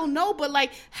parent? I don't know, but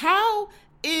like,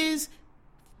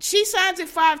 she signs it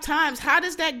 5 times. How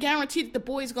does that guarantee that the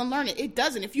boy is going to learn it? It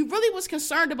doesn't. If you really was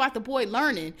concerned about the boy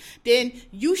learning, then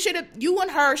you and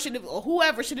her should have, or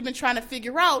whoever should have been trying to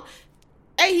figure out,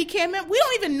 hey, he can't we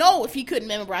don't even know if he couldn't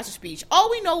memorize the speech. All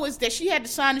we know is that she had to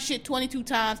sign the shit 22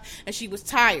 times and she was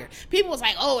tired. People was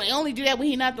like, oh, they only do that when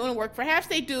he's not doing the work. Perhaps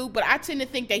they do, but I tend to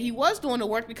think that he was doing the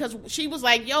work because she was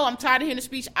like, yo, I'm tired of hearing the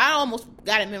speech. I almost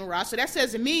got it memorized. So that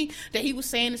says to me that he was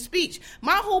saying the speech.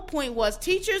 My whole point was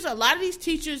a lot of these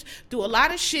teachers do a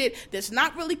lot of shit that's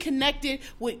not really connected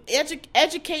with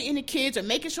educating the kids or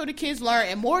making sure the kids learn,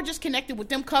 and more just connected with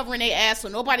them covering their ass so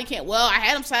nobody can't, well, I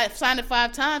had them sign it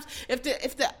 5 times. If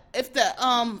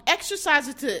the exercise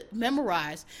is to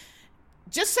memorize,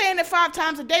 just saying it 5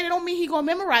 times a day, that don't mean he gonna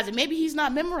memorize it. Maybe he's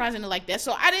not memorizing it like that.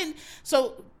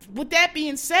 So with that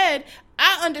being said,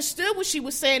 I understood what she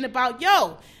was saying about,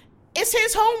 yo, it's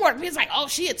his homework. He's like, oh,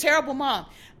 she a terrible mom.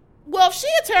 Well, if she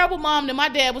a terrible mom, then my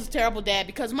dad was a terrible dad,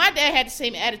 because my dad had the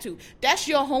same attitude. That's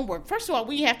your homework. First of all,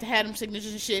 we have to have them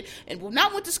signatures and shit. And when I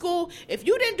went to school, if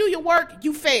you didn't do your work,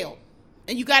 you failed.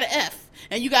 And you got an F.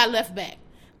 And you got left back.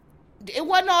 It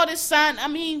wasn't all this sign. I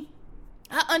mean,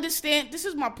 I understand. This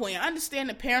is my point. I understand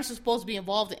that parents are supposed to be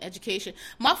involved in education.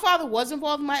 My father was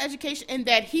involved in my education in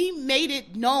that he made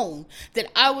it known that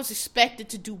I was expected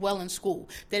to do well in school.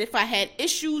 That if I had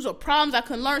issues or problems, I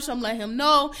couldn't learn something, let him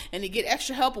know, and to get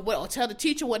extra help or tell the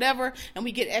teacher whatever, and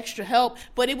we get extra help.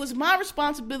 But it was my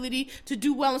responsibility to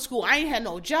do well in school. I ain't had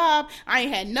no job. I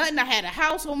ain't had nothing. I had a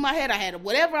house on my head. I had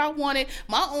whatever I wanted.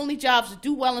 My only job is to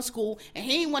do well in school, and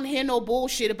he ain't want to hear no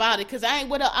bullshit about it, because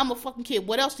I'm a fucking kid.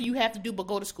 What else do you have to do but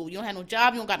go to school? You don't have no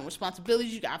job, you don't got no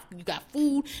responsibilities, you got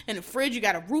food in the fridge, you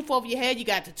got a roof over your head, you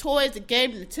got the toys, the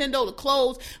game, the Nintendo, the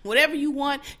clothes, whatever you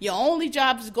want. Your only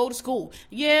job is to go to school.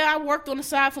 Yeah, I worked on the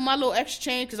side for my little extra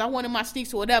change because I wanted my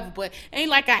sneaks or whatever, but ain't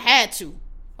like I had to.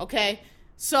 Okay?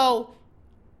 So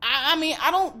I mean,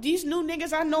 these new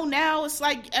niggas I know now, it's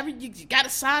like you gotta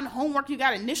sign the homework, you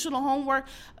gotta initial the homework.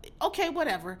 Okay,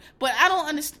 whatever. But I don't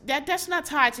understand, that's not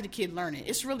tied to the kid learning.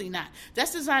 It's really not.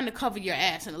 That's designed to cover your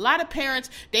ass. And a lot of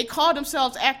parents, they call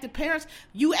themselves active parents.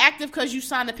 You active because you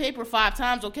signed the paper 5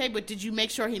 times, okay, but did you make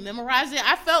sure he memorized it?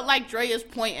 I felt like Drea's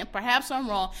point, and perhaps I'm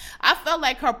wrong, I felt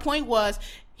like her point was,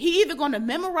 he either going to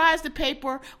memorize the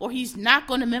paper or he's not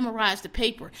going to memorize the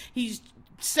paper. He's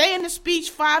saying the speech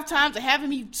 5 times and having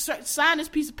me sign this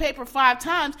piece of paper 5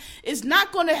 times is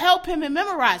not going to help him in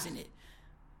memorizing it.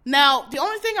 Now, the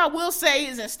only thing I will say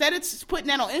is, instead of putting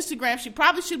that on Instagram, she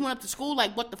probably should have went up to school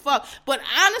like, what the fuck? But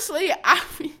honestly, I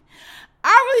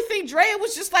really think Drea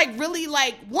was just like really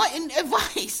like wanting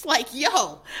advice. Like,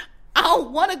 yo, I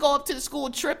don't want to go up to the school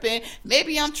tripping.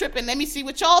 Maybe I'm tripping. Let me see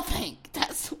what y'all think.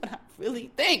 That's what I really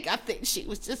think. I think she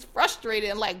was just frustrated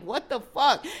and like, what the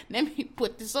fuck? Let me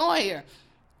put this on here.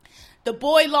 The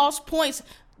boy lost points.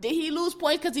 Did he lose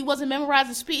points because he wasn't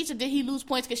memorizing speech, or did he lose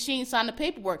points because she ain't signed the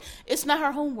paperwork? It's not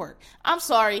her homework. I'm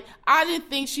sorry. I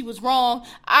didn't think she was wrong.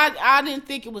 I didn't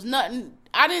think it was nothing.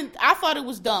 I thought it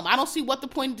was dumb. I don't see what the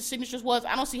point of the signatures was.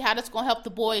 I don't see how that's going to help the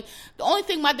boy. The only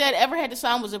thing my dad ever had to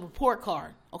sign was a report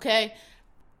card, okay?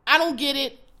 I don't get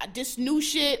it. This new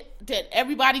shit that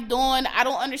everybody doing, I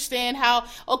don't understand how,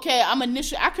 okay,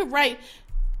 I could write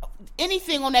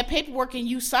anything on that paperwork and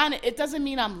you sign it. It doesn't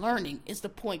mean I'm learning, is the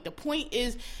point. The point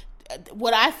is,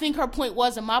 what I think her point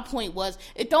was and my point was,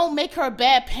 it don't make her a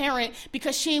bad parent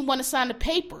because she didn't want to sign the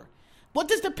paper. What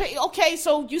does okay,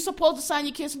 so you supposed to sign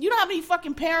your kids. You know how many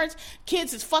fucking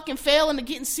kids is fucking failing to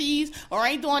getting C's or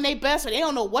ain't doing their best, or they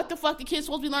don't know what the fuck the kid's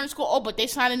supposed to be learning in school. Oh, but they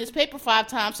signing this paper 5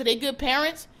 times, so they good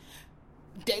parents?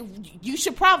 You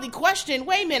should probably question,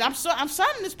 wait a minute, I'm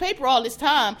signing this paper all this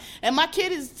time, and my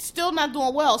kid is still not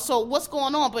doing well, so what's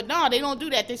going on? But no, they don't do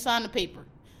that. They sign the paper.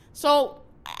 So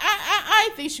I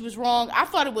think she was wrong. I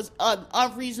thought it was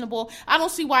unreasonable. I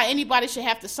don't see why anybody should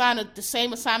have to sign the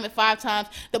same assignment 5 times.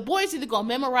 The boy's either going to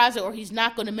memorize it or he's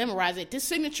not going to memorize it. This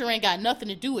signature ain't got nothing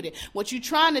to do with it. What you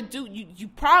trying to do, you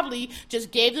probably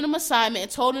just gave them an assignment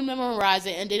and told them to memorize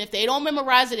it, and then if they don't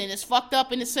memorize it and it's fucked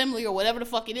up in assembly or whatever the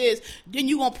fuck it is, then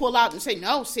you going to pull out and say,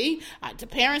 no, see, the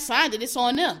parents signed it, it's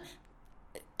on them.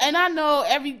 And I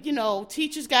know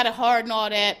teachers got it hard and all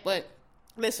that, but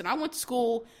listen, I went to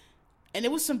school and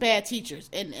there was some bad teachers,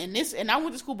 and I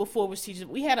went to school before it was teachers.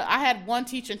 I had one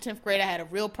teacher in 10th grade I had a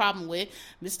real problem with,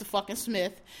 Mr. fucking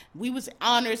Smith. We was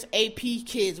honors AP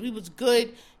kids. We was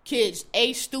good kids,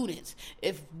 A students.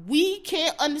 If we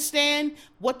can't understand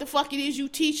what the fuck it is you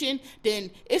teaching, then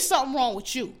it's something wrong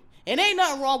with you. It ain't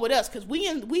nothing wrong with us, because we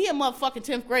in motherfucking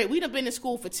 10th grade. We done been in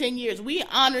school for 10 years. We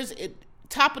honors at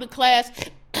top of the class.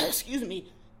 Excuse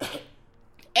me.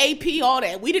 AP, all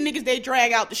that. We the niggas they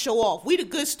drag out to show off. We the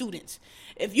good students.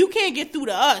 If you can't get through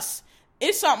to us,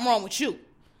 it's something wrong with you.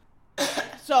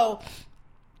 So,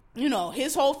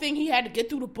 his whole thing, he had to get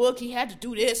through the book. He had to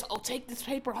do this. Oh, take this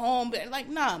paper home. But like,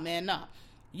 nah, man, nah.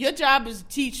 Your job is to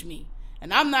teach me.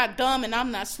 And I'm not dumb and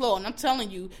I'm not slow. And I'm telling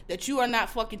you that you are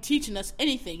not fucking teaching us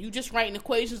anything. You just writing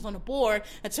equations on the board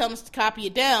and telling us to copy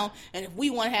it down. And if we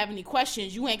want to have any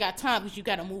questions, you ain't got time because you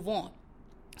got to move on.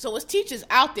 So it's teachers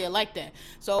out there like that.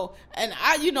 So, and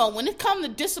when it comes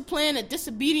to discipline and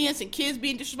disobedience and kids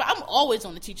being disrespectful, I'm always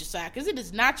on the teacher side because it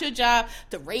is not your job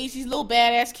to raise these little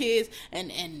badass kids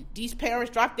and these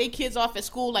parents drop their kids off at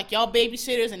school like y'all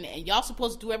babysitters and y'all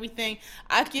supposed to do everything.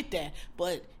 I get that,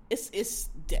 but it's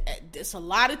a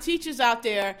lot of teachers out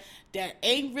there that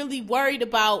ain't really worried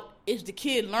about is the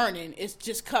kid learning. It's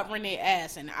just covering their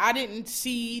ass. And I didn't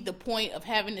see the point of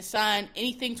having to sign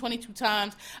anything 22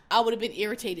 times. I would have been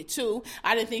irritated too.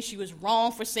 I didn't think she was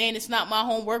wrong for saying it's not my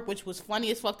homework, which was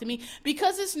funny as fuck to me,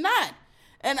 because it's not.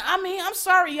 And I mean, I'm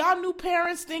sorry, y'all new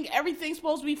parents think everything's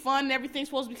supposed to be fun and everything's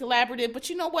supposed to be collaborative, but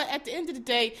you know what? At the end of the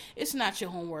day, it's not your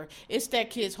homework. It's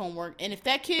that kid's homework. And if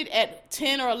that kid at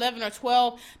 10 or 11 or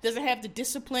 12 doesn't have the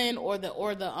discipline or the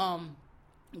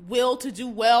will to do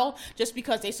well just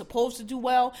because they're supposed to do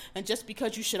well and just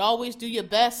because you should always do your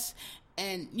best,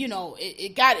 and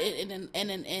it got it,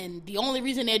 and the only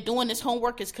reason they're doing this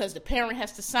homework is because the parent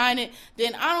has to sign it,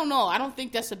 then I don't know. I don't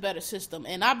think that's a better system.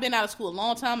 And I've been out of school a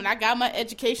long time and I got my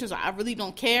education, so I really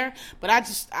don't care. But I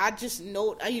just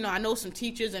know, I know some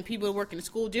teachers and people that work in the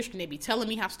school district, and they be telling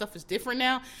me how stuff is different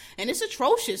now, and it's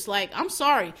atrocious. Like, I'm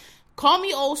sorry, call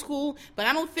me old school, but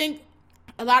I don't think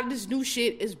a lot of this new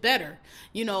shit is better.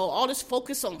 All this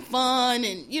focus on fun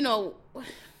and,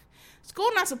 school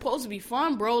not supposed to be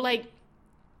fun, bro. Like,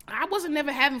 I wasn't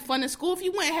never having fun in school. If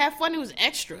you went and had fun, it was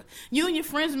extra. You and your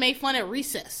friends made fun at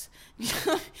recess.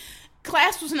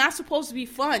 Class was not supposed to be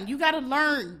fun. You gotta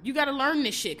learn. You gotta learn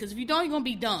this shit. Because if you don't, you're gonna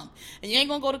be dumb. And you ain't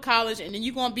gonna go to college, and then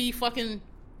you're gonna be fucking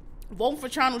voting for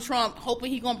Donald Trump,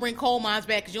 hoping he gonna bring coal mines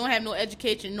back because you don't have no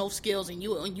education, no skills, and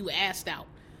you assed out.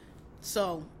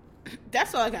 So,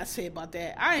 that's all I gotta say about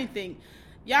that. I didn't think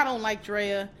y'all don't like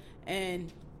Drea,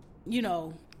 and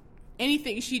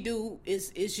anything she do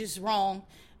is just wrong.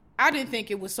 I didn't think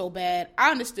it was so bad.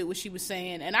 I understood what she was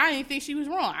saying, and I didn't think she was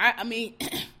wrong. I mean,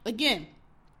 again,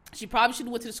 she probably should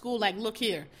have went to the school like, look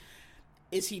here,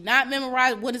 is he not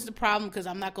memorized? What is the problem? Because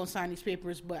I'm not going to sign these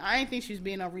papers. But I didn't think she was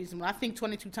being unreasonable. I think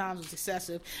 22 times was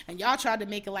excessive. And y'all tried to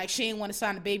make it like she didn't want to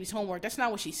sign the baby's homework. That's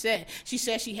not what she said. She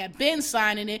said she had been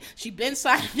signing it. She been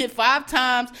signing it 5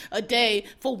 times a day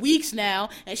for weeks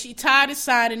now. And she tired of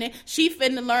signing it. She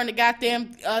finna learn the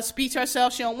goddamn speech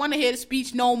herself. She don't want to hear the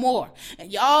speech no more. And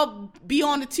y'all be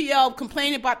on the TL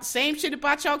complaining about the same shit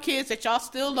about y'all kids that y'all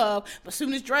still love. But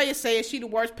soon as Drea says she the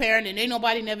worst parent and ain't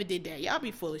nobody never did that. Y'all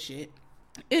be full of shit.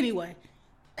 Anyway,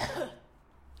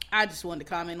 I just wanted to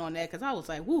comment on that because I was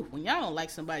like, woo, when y'all don't like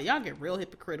somebody, y'all get real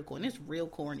hypocritical and it's real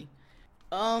corny.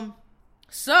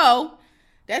 So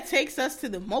that takes us to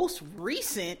the most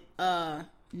recent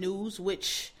news,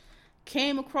 which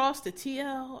came across the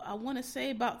TL, I want to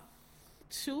say about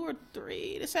 2 or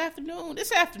 3 this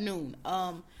afternoon.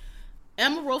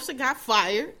 Emma Rosa got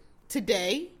fired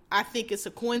today. I think it's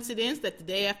a coincidence that the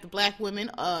day after black women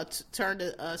turned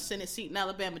a Senate seat in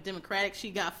Alabama Democratic,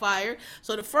 she got fired.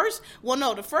 So the first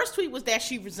tweet was that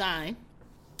she resigned.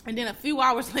 And then a few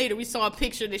hours later, we saw a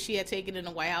picture that she had taken in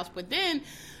the White House. But then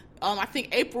I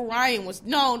think April Ryan was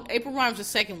the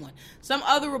second one. Some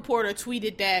other reporter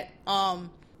tweeted that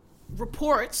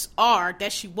reports are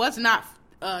that she was not,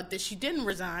 that she didn't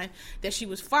resign, that she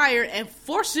was fired and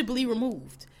forcibly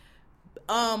removed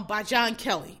by John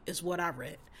Kelly is what I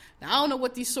read. Now, I don't know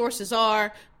what these sources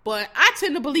are, but I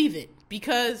tend to believe it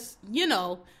because,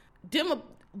 them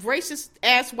racist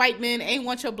ass white men ain't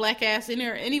want your black ass in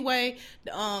there anyway.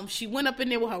 She went up in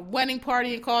there with her wedding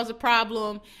party and caused a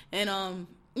problem. And,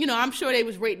 I'm sure they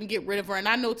was ready to get rid of her. And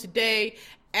I know today,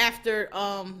 after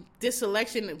this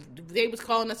election, they was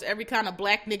calling us every kind of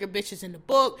black nigger bitches in the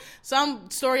book. Some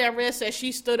story I read said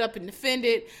she stood up and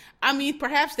defended. I mean,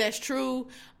 perhaps that's true.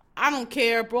 I don't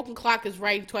care. Broken clock is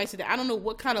right twice a day. I don't know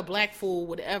what kind of black fool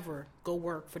would ever go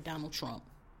work for Donald Trump.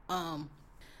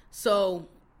 So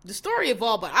the story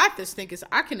evolved, but I just think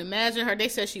I can imagine her. They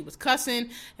said she was cussing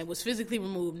and was physically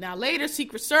removed. Now later,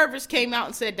 Secret Service came out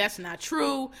and said that's not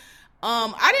true.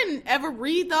 I didn't ever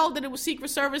read though that it was Secret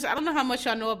Service. I don't know how much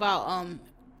y'all know about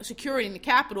security in the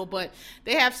Capitol, but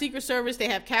they have Secret Service, they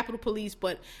have Capitol Police,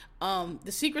 but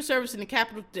the Secret Service and the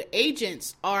Capitol, the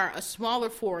agents are a smaller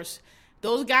force.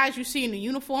 Those guys you see in the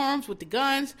uniforms with the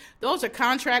guns, those are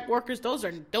contract workers. Those are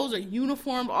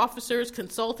uniformed officers,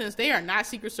 consultants. They are not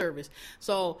Secret Service.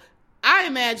 So I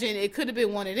imagine it could have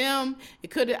been one of them.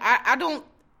 It could. I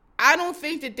don't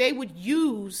think that they would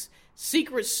use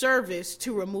Secret Service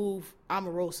to remove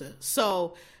Omarosa.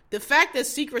 So the fact that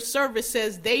Secret Service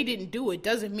says they didn't do it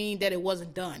doesn't mean that it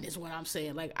wasn't done, is what I'm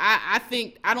saying. Like, I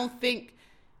think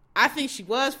she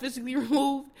was physically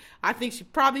removed. I think she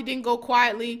probably didn't go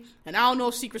quietly. And I don't know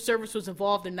if Secret Service was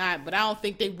involved or not, but I don't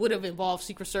think they would have involved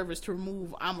Secret Service to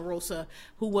remove Omarosa,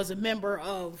 who was a member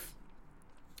of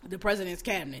the president's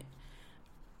cabinet.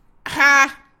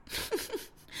 Ha!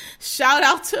 Shout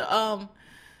out to,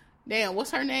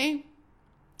 what's her name?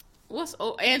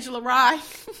 Angela Rye?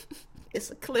 It's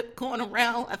a clip going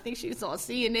around. I think she was on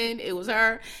CNN. It was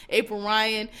her, April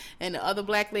Ryan, and the other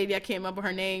black lady, I can't remember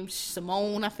her name,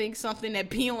 Simone, I think, something, that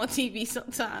be on TV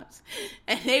sometimes.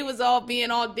 And they was all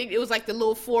being all big. It was like the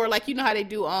little four, like, you know how they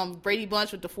do Brady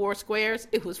Bunch with the 4 squares?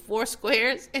 It was 4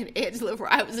 squares, and Angela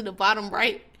Rye was in the bottom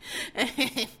right.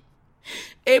 And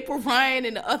April Ryan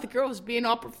and the other girl was being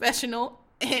all professional,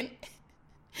 and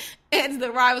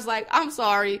Angela Rye was like, I'm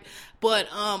sorry, but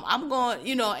I'm going,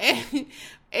 and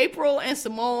April and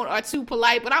Simone are too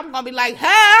polite, but I'm going to be like,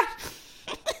 huh?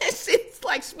 It's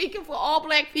like speaking for all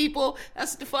black people.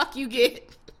 That's the fuck you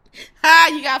get. Ha,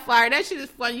 you got fired. That shit is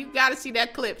funny. You got to see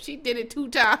that clip. She did it 2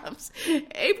 times.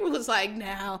 April was like,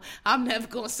 no, I'm never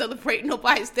going to celebrate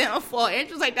nobody's downfall.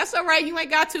 Andrew's like, that's all right. You ain't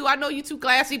got to. I know you too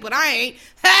classy, but I ain't.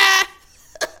 Ha!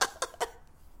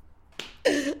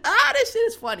 This shit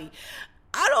is funny.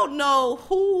 I don't know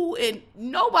who, and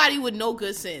nobody with no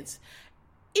good sense.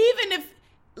 Even if,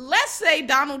 let's say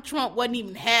Donald Trump wasn't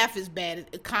even half as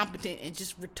bad, competent, and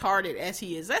just retarded as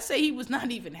he is. Let's say he was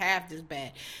not even half as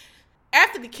bad.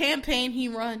 After the campaign he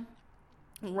ran,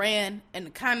 and the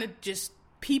kind of just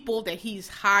people that he's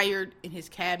hired in his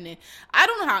cabinet, I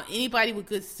don't know how anybody with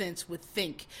good sense would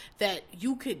think that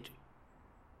you could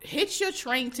hitch your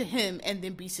train to him and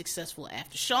then be successful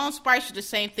after. Sean Spicer, the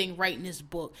same thing, writing his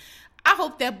book. I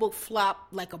hope that book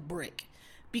flopped like a brick,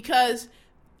 because,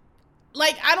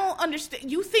 like, I don't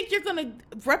understand. You think you're going to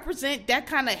represent that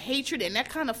kind of hatred and that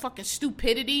kind of fucking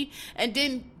stupidity and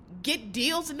then get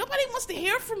deals, and nobody wants to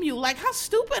hear from you? Like, how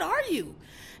stupid are you?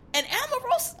 And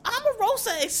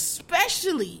Omarosa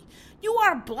especially, you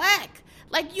are black.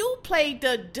 Like, you played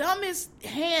the dumbest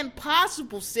hand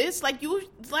possible, sis. Like, you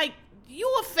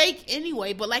a fake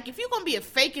anyway, but, like, if you're going to be a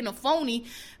fake and a phony,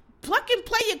 fucking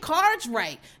play your cards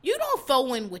right. You don't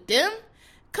throw in with them,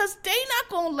 because they not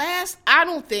going to last, I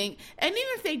don't think. And even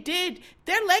if they did,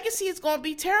 their legacy is going to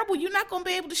be terrible. You're not going to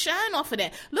be able to shine off of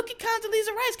that. Look at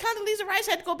Condoleezza Rice. Condoleezza Rice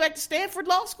had to go back to Stanford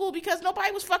Law School because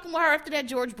nobody was fucking with her after that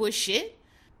George Bush shit.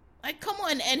 Like, come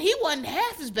on. And he wasn't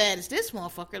half as bad as this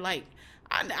motherfucker. Like,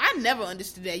 I never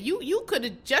understood that. You could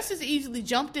have just as easily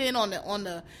jumped in on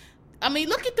the I mean,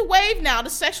 look at the wave now, the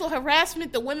sexual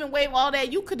harassment, the women wave, all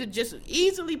that. You could have just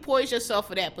easily poised yourself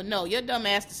for that. But no, your dumb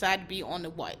ass decided to be on the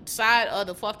white side of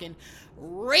the fucking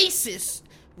racist,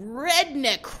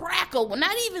 redneck, cracker. Well,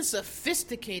 not even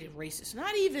sophisticated racist.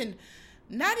 Not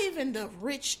even the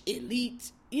rich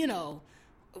elite,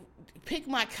 pick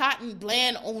my cotton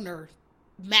landowner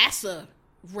massa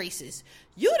racist.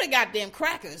 You the goddamn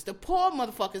crackers, the poor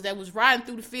motherfuckers that was riding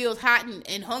through the fields hot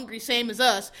and hungry, same as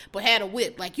us, but had a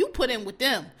whip. Like, you put in with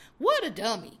them. What a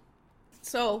dummy.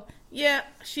 So, yeah,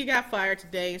 she got fired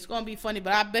today. It's going to be funny,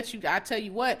 but I tell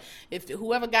you what, if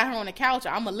whoever got her on the couch,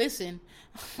 I'm going to listen.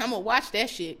 I'm going to watch that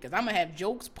shit, because I'm going to have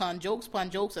jokes upon jokes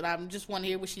upon jokes, and I just want to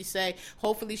hear what she say.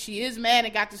 Hopefully she is mad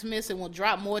and got dismissed and will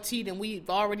drop more tea than we've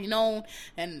already known,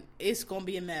 and it's going to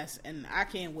be a mess, and I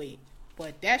can't wait.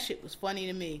 But that shit was funny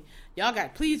to me. Y'all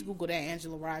please Google that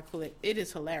Angela Rye clip. It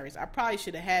is hilarious. I probably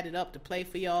should have had it up to play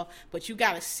for y'all, but you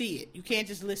got to see it. You can't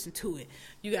just listen to it.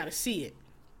 You got to see it.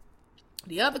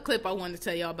 The other clip I wanted to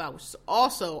tell y'all about, which is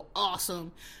also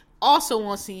awesome, also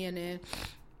on CNN,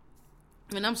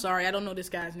 and I'm sorry, I don't know this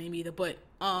guy's name either, but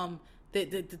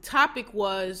the topic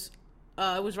was,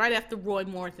 it was right after Roy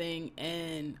Moore thing,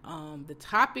 and the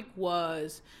topic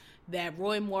was that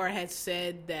Roy Moore had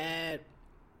said that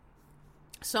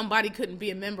somebody couldn't be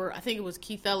a member, I think it was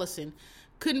Keith Ellison,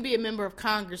 couldn't be a member of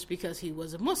Congress because he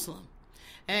was a Muslim.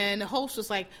 And the host was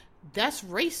like, that's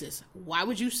racist. Why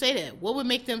would you say that? What would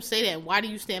make them say that? Why do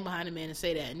you stand behind a man and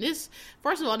say that? And this,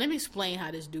 first of all, let me explain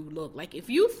how this dude looked. Like, if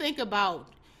you think about,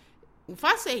 if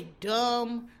I say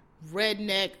dumb,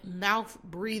 redneck,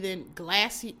 mouth-breathing,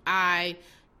 glassy-eyed,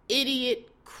 idiot,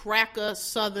 cracker,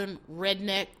 southern,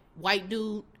 redneck, white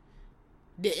dude,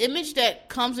 the image that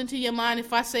comes into your mind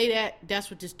if I say that, that's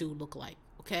what this dude looked like,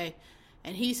 okay?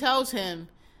 And he tells him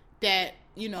that,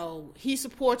 he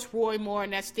supports Roy Moore in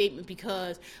that statement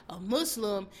because a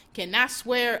Muslim cannot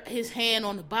swear his hand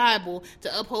on the Bible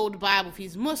to uphold the Bible if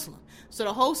he's Muslim. So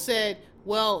the host said,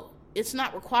 well, it's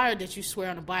not required that you swear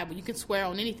on the Bible. You can swear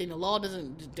on anything. The law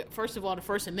doesn't, first of all, the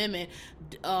First Amendment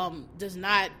does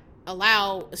not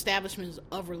allow establishments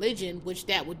of religion, which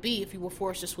that would be if you were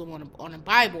forced to swim on a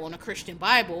Bible, on a Christian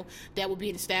Bible, that would be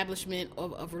an establishment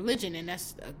of religion, and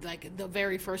that's like the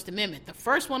very First Amendment. The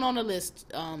first one on the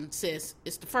list, sis,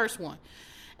 is the first one.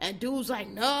 And dude's like,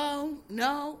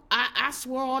 no, I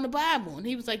swore on the Bible. And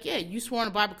he was like, yeah, you swore on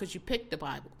the Bible because you picked the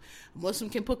Bible. A Muslim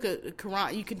can put a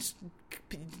Quran,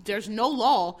 there's no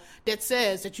law that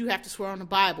says that you have to swear on the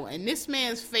Bible. And this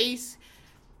man's face,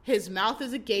 his mouth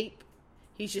is agape.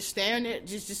 He's just staring there,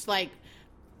 just like,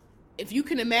 if you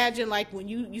can imagine, like when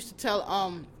you used to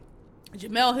tell,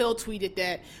 Jamel Hill tweeted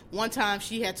that one time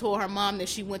she had told her mom that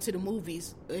she went to the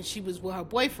movies and she was with her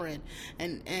boyfriend,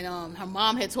 and her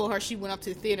mom had told her she went up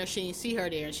to the theater, she didn't see her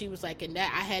there, and she was like, and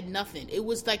that I had nothing. It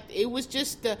was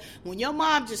just when your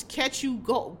mom just catch you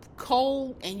go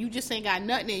cold and you just ain't got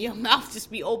nothing and your mouth just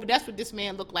be open. That's what this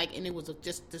man looked like, and it was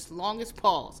just this longest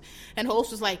pause. And the host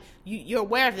was like, you're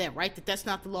aware of that, right? That's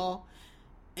not the law.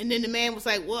 And then the man was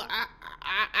like, well,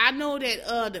 I know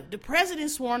that the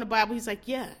president swore on the Bible. He's like,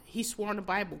 yeah, he swore on the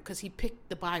Bible because he picked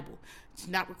the Bible. It's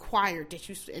not required that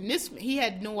you... And he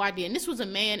had no idea. And this was a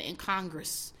man in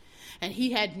Congress. And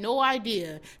he had no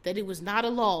idea that it was not a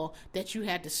law that you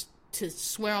had to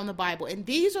swear on the Bible. And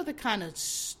these are the kind of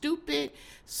stupid,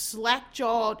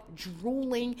 slack-jawed,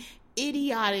 drooling,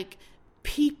 idiotic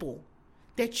people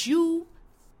that you...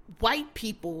 white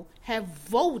people have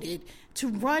voted to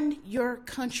run your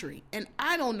country. And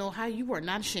I don't know how you are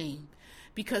not ashamed,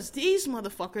 because these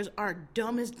motherfuckers are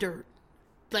dumb as dirt.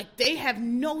 Like, they have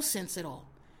no sense at all.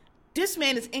 This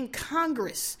man is in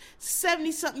Congress,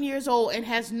 70-something years old, and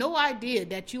has no idea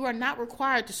that you are not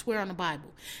required to swear on the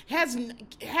Bible.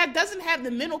 Doesn't have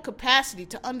the mental capacity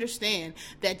to understand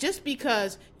that just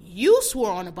because you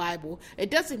swore on the Bible,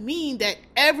 it doesn't mean that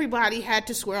everybody had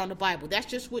to swear on the Bible. That's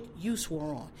just what you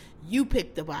swore on. You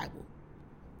picked the Bible.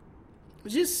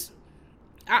 Just,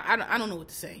 I don't know what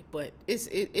to say, but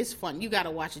it's fun. You got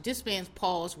to watch it. This man's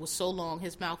pause was so long,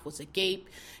 his mouth was agape.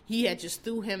 He had just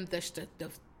threw him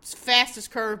the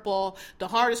fastest curveball, the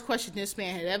hardest question this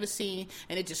man had ever seen,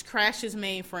 and it just crashed his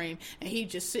mainframe, and he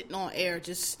just sitting on air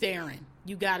just staring.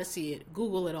 You gotta see it.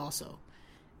 Google it also.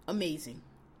 Amazing.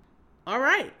 All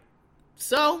right,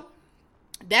 so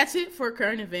that's it for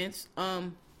current events.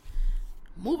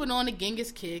 Moving on to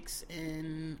Genghis Kicks,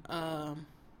 and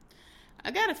I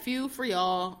got a few for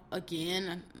y'all.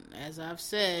 Again, as I've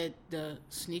said, the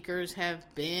sneakers have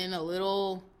been a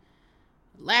little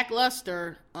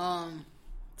lackluster.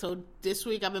 So this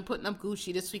week I've been putting up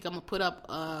Gucci. This week I'm going to put up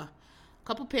a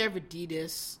couple pair of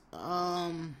Adidas.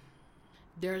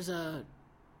 There's a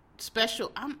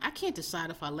special... I can't decide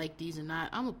if I like these or not.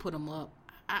 I'm going to put them up.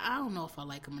 I don't know if I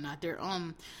like them or not. They're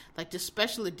like the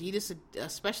special Adidas,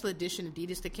 special edition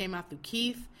Adidas that came out through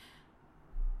Keith.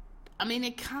 I mean,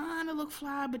 they kind of look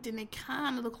fly, but then they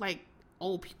kind of look like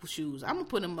old people shoes. I'm going to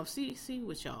put them up. See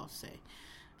what y'all say.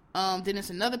 Then there's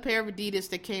another pair of Adidas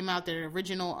that came out, that are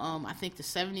original, I think the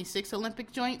 76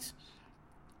 Olympic joints.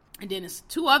 And then there's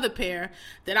two other pair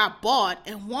that I bought,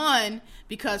 and one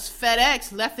because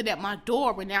FedEx left it at my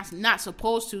door when that's not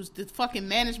supposed to. The fucking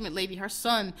management lady, her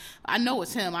son, I know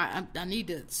it's him. I need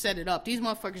to set it up. These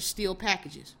motherfuckers steal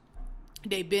packages.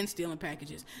 They've been stealing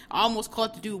packages. I almost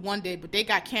caught the dude one day, but they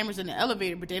got cameras in the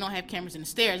elevator, but they don't have cameras in the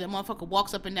stairs. That motherfucker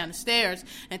walks up and down the stairs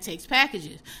and takes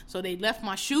packages. So they left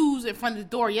my shoes in front of the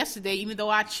door yesterday, even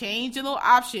though I changed a little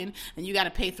option, and you got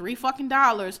to pay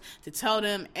 $3 to tell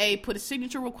them, hey, put a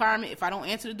signature requirement. If I don't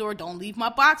answer the door, don't leave my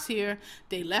box here.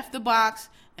 They left the box,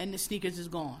 and the sneakers is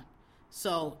gone.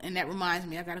 So, and that reminds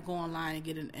me, I got to go online and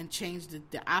get it and change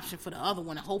the option for the other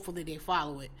one, and hopefully they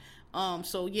follow it.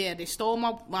 So yeah, they stole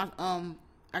my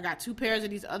I got two pairs of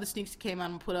these other sneakers that came out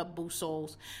and put up Boost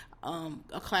soles,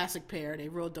 a classic pair. They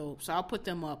real dope. So I'll put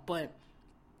them up. But,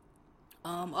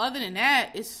 other than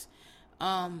that, it's,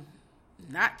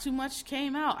 not too much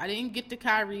came out. I didn't get the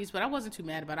Kyries, but I wasn't too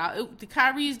mad about it. The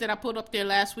Kyries that I put up there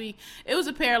last week, it was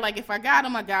a pair, like, if I got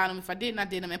them, I got them. If I didn't, I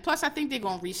did them. And plus, I think they're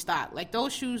going to restock. Like,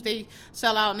 those shoes, they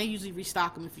sell out, and they usually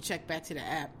restock them if you check back to the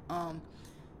app.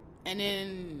 And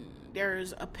then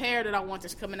there's a pair that I want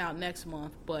that's coming out next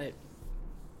month, but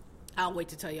I'll wait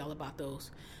to tell y'all about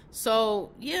those.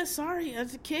 So, yeah, sorry,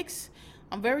 as the Kicks,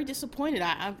 I'm very disappointed.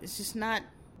 It's just not,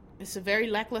 it's a very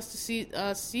lackluster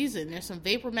season. There's some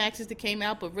Vapor Maxes that came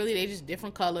out, but really they just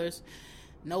different colors.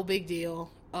 No big deal.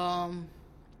 What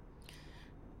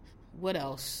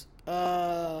else?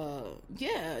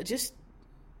 Yeah, just,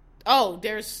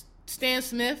 there's Stan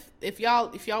Smith. If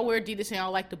y'all wear Adidas and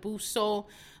y'all like the Boost sole,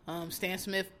 Stan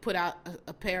Smith put out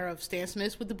a pair of Stan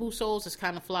Smiths with the Boost soles. It's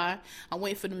kind of fly. I'm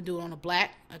waiting for them to do it on a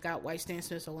black. I got white Stan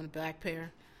Smiths. I want a black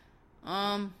pair.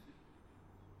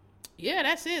 Yeah,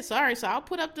 that's it. Sorry. So I'll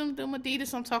put up them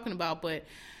Adidas I'm talking about, but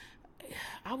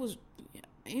I was,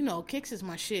 Kicks is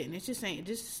my shit, and it just ain't.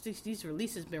 These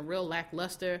releases been real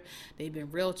lackluster. They've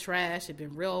been real trash. They've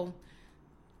been real,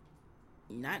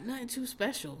 nothing too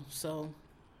special. So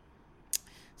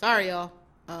sorry, y'all.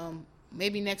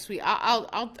 Maybe next week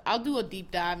I'll do a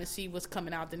deep dive and see what's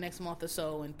coming out the next month or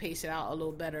so and pace it out a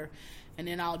little better, and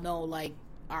then I'll know, like,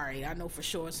 all right, I know for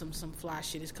sure some fly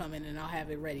shit is coming, and I'll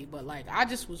have it ready. But, like, I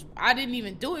didn't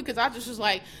even do it because I just was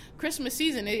like, Christmas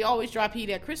season, they always drop heat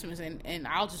at Christmas, and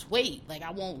I'll just wait. Like,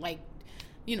 I won't, like,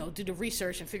 do the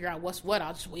research and figure out what's what.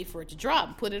 I'll just wait for it to drop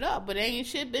and put it up. But ain't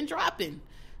shit been dropping,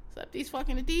 except these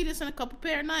fucking Adidas and a couple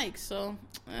pair of Nikes. So,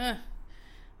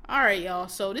 all right, y'all.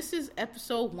 So this is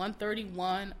episode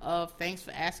 131 of Thanks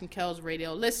for Asking Kellz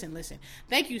Radio. Listen.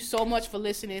 Thank you so much for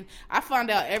listening. I found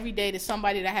out every day that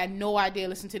somebody that had no idea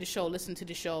listened to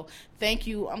the show. Thank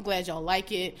you. I'm glad y'all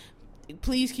like it.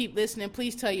 Please keep listening.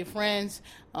 Please tell your friends.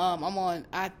 I'm on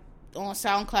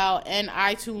SoundCloud and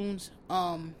iTunes.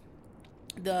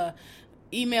 The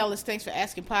email is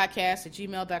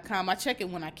thanksforaskingpodcast@gmail.com. I check it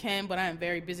when I can, but I am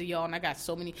very busy, y'all, and I got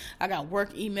I got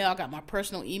work email, I got my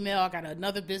personal email, I got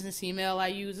another business email I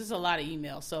use. There's a lot of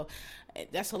emails, so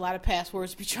that's a lot of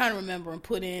passwords to be trying to remember and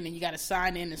put in, and you got to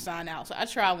sign in and sign out. So I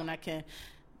try when I can,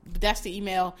 but that's the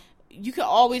email. You can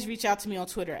always reach out to me on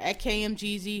Twitter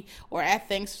 @KMGZ or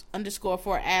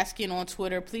 @thanks_for_asking on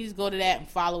Twitter. Please go to that and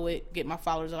follow it. Get my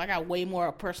followers. I got way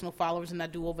more personal followers than I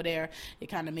do over there. It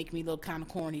kind of make me look kind of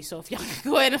corny. So if y'all can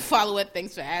go ahead and follow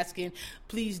Thanks for Asking,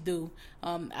 please do.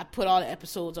 I put all the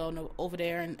episodes on over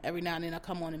there, and every now and then I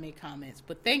come on and make comments.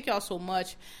 But thank y'all so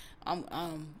much.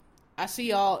 I see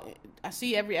y'all. I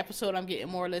see every episode I'm getting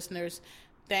more listeners.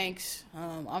 Thanks.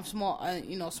 I'm small,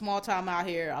 small time out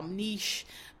here. I'm niche,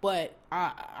 but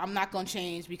I'm not going to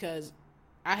change because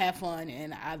I have fun,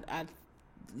 and I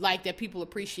like that people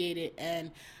appreciate it.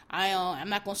 And I'm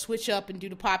not going to switch up and do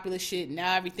the popular shit.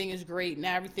 Now everything is great.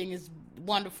 Now everything is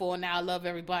wonderful. And now I love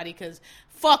everybody, because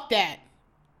fuck that.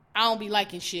 I don't be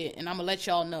liking shit, and I'm going to let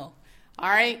y'all know. All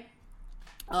right?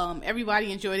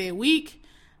 Everybody enjoy their week,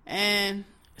 and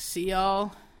see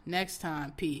y'all next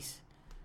time. Peace.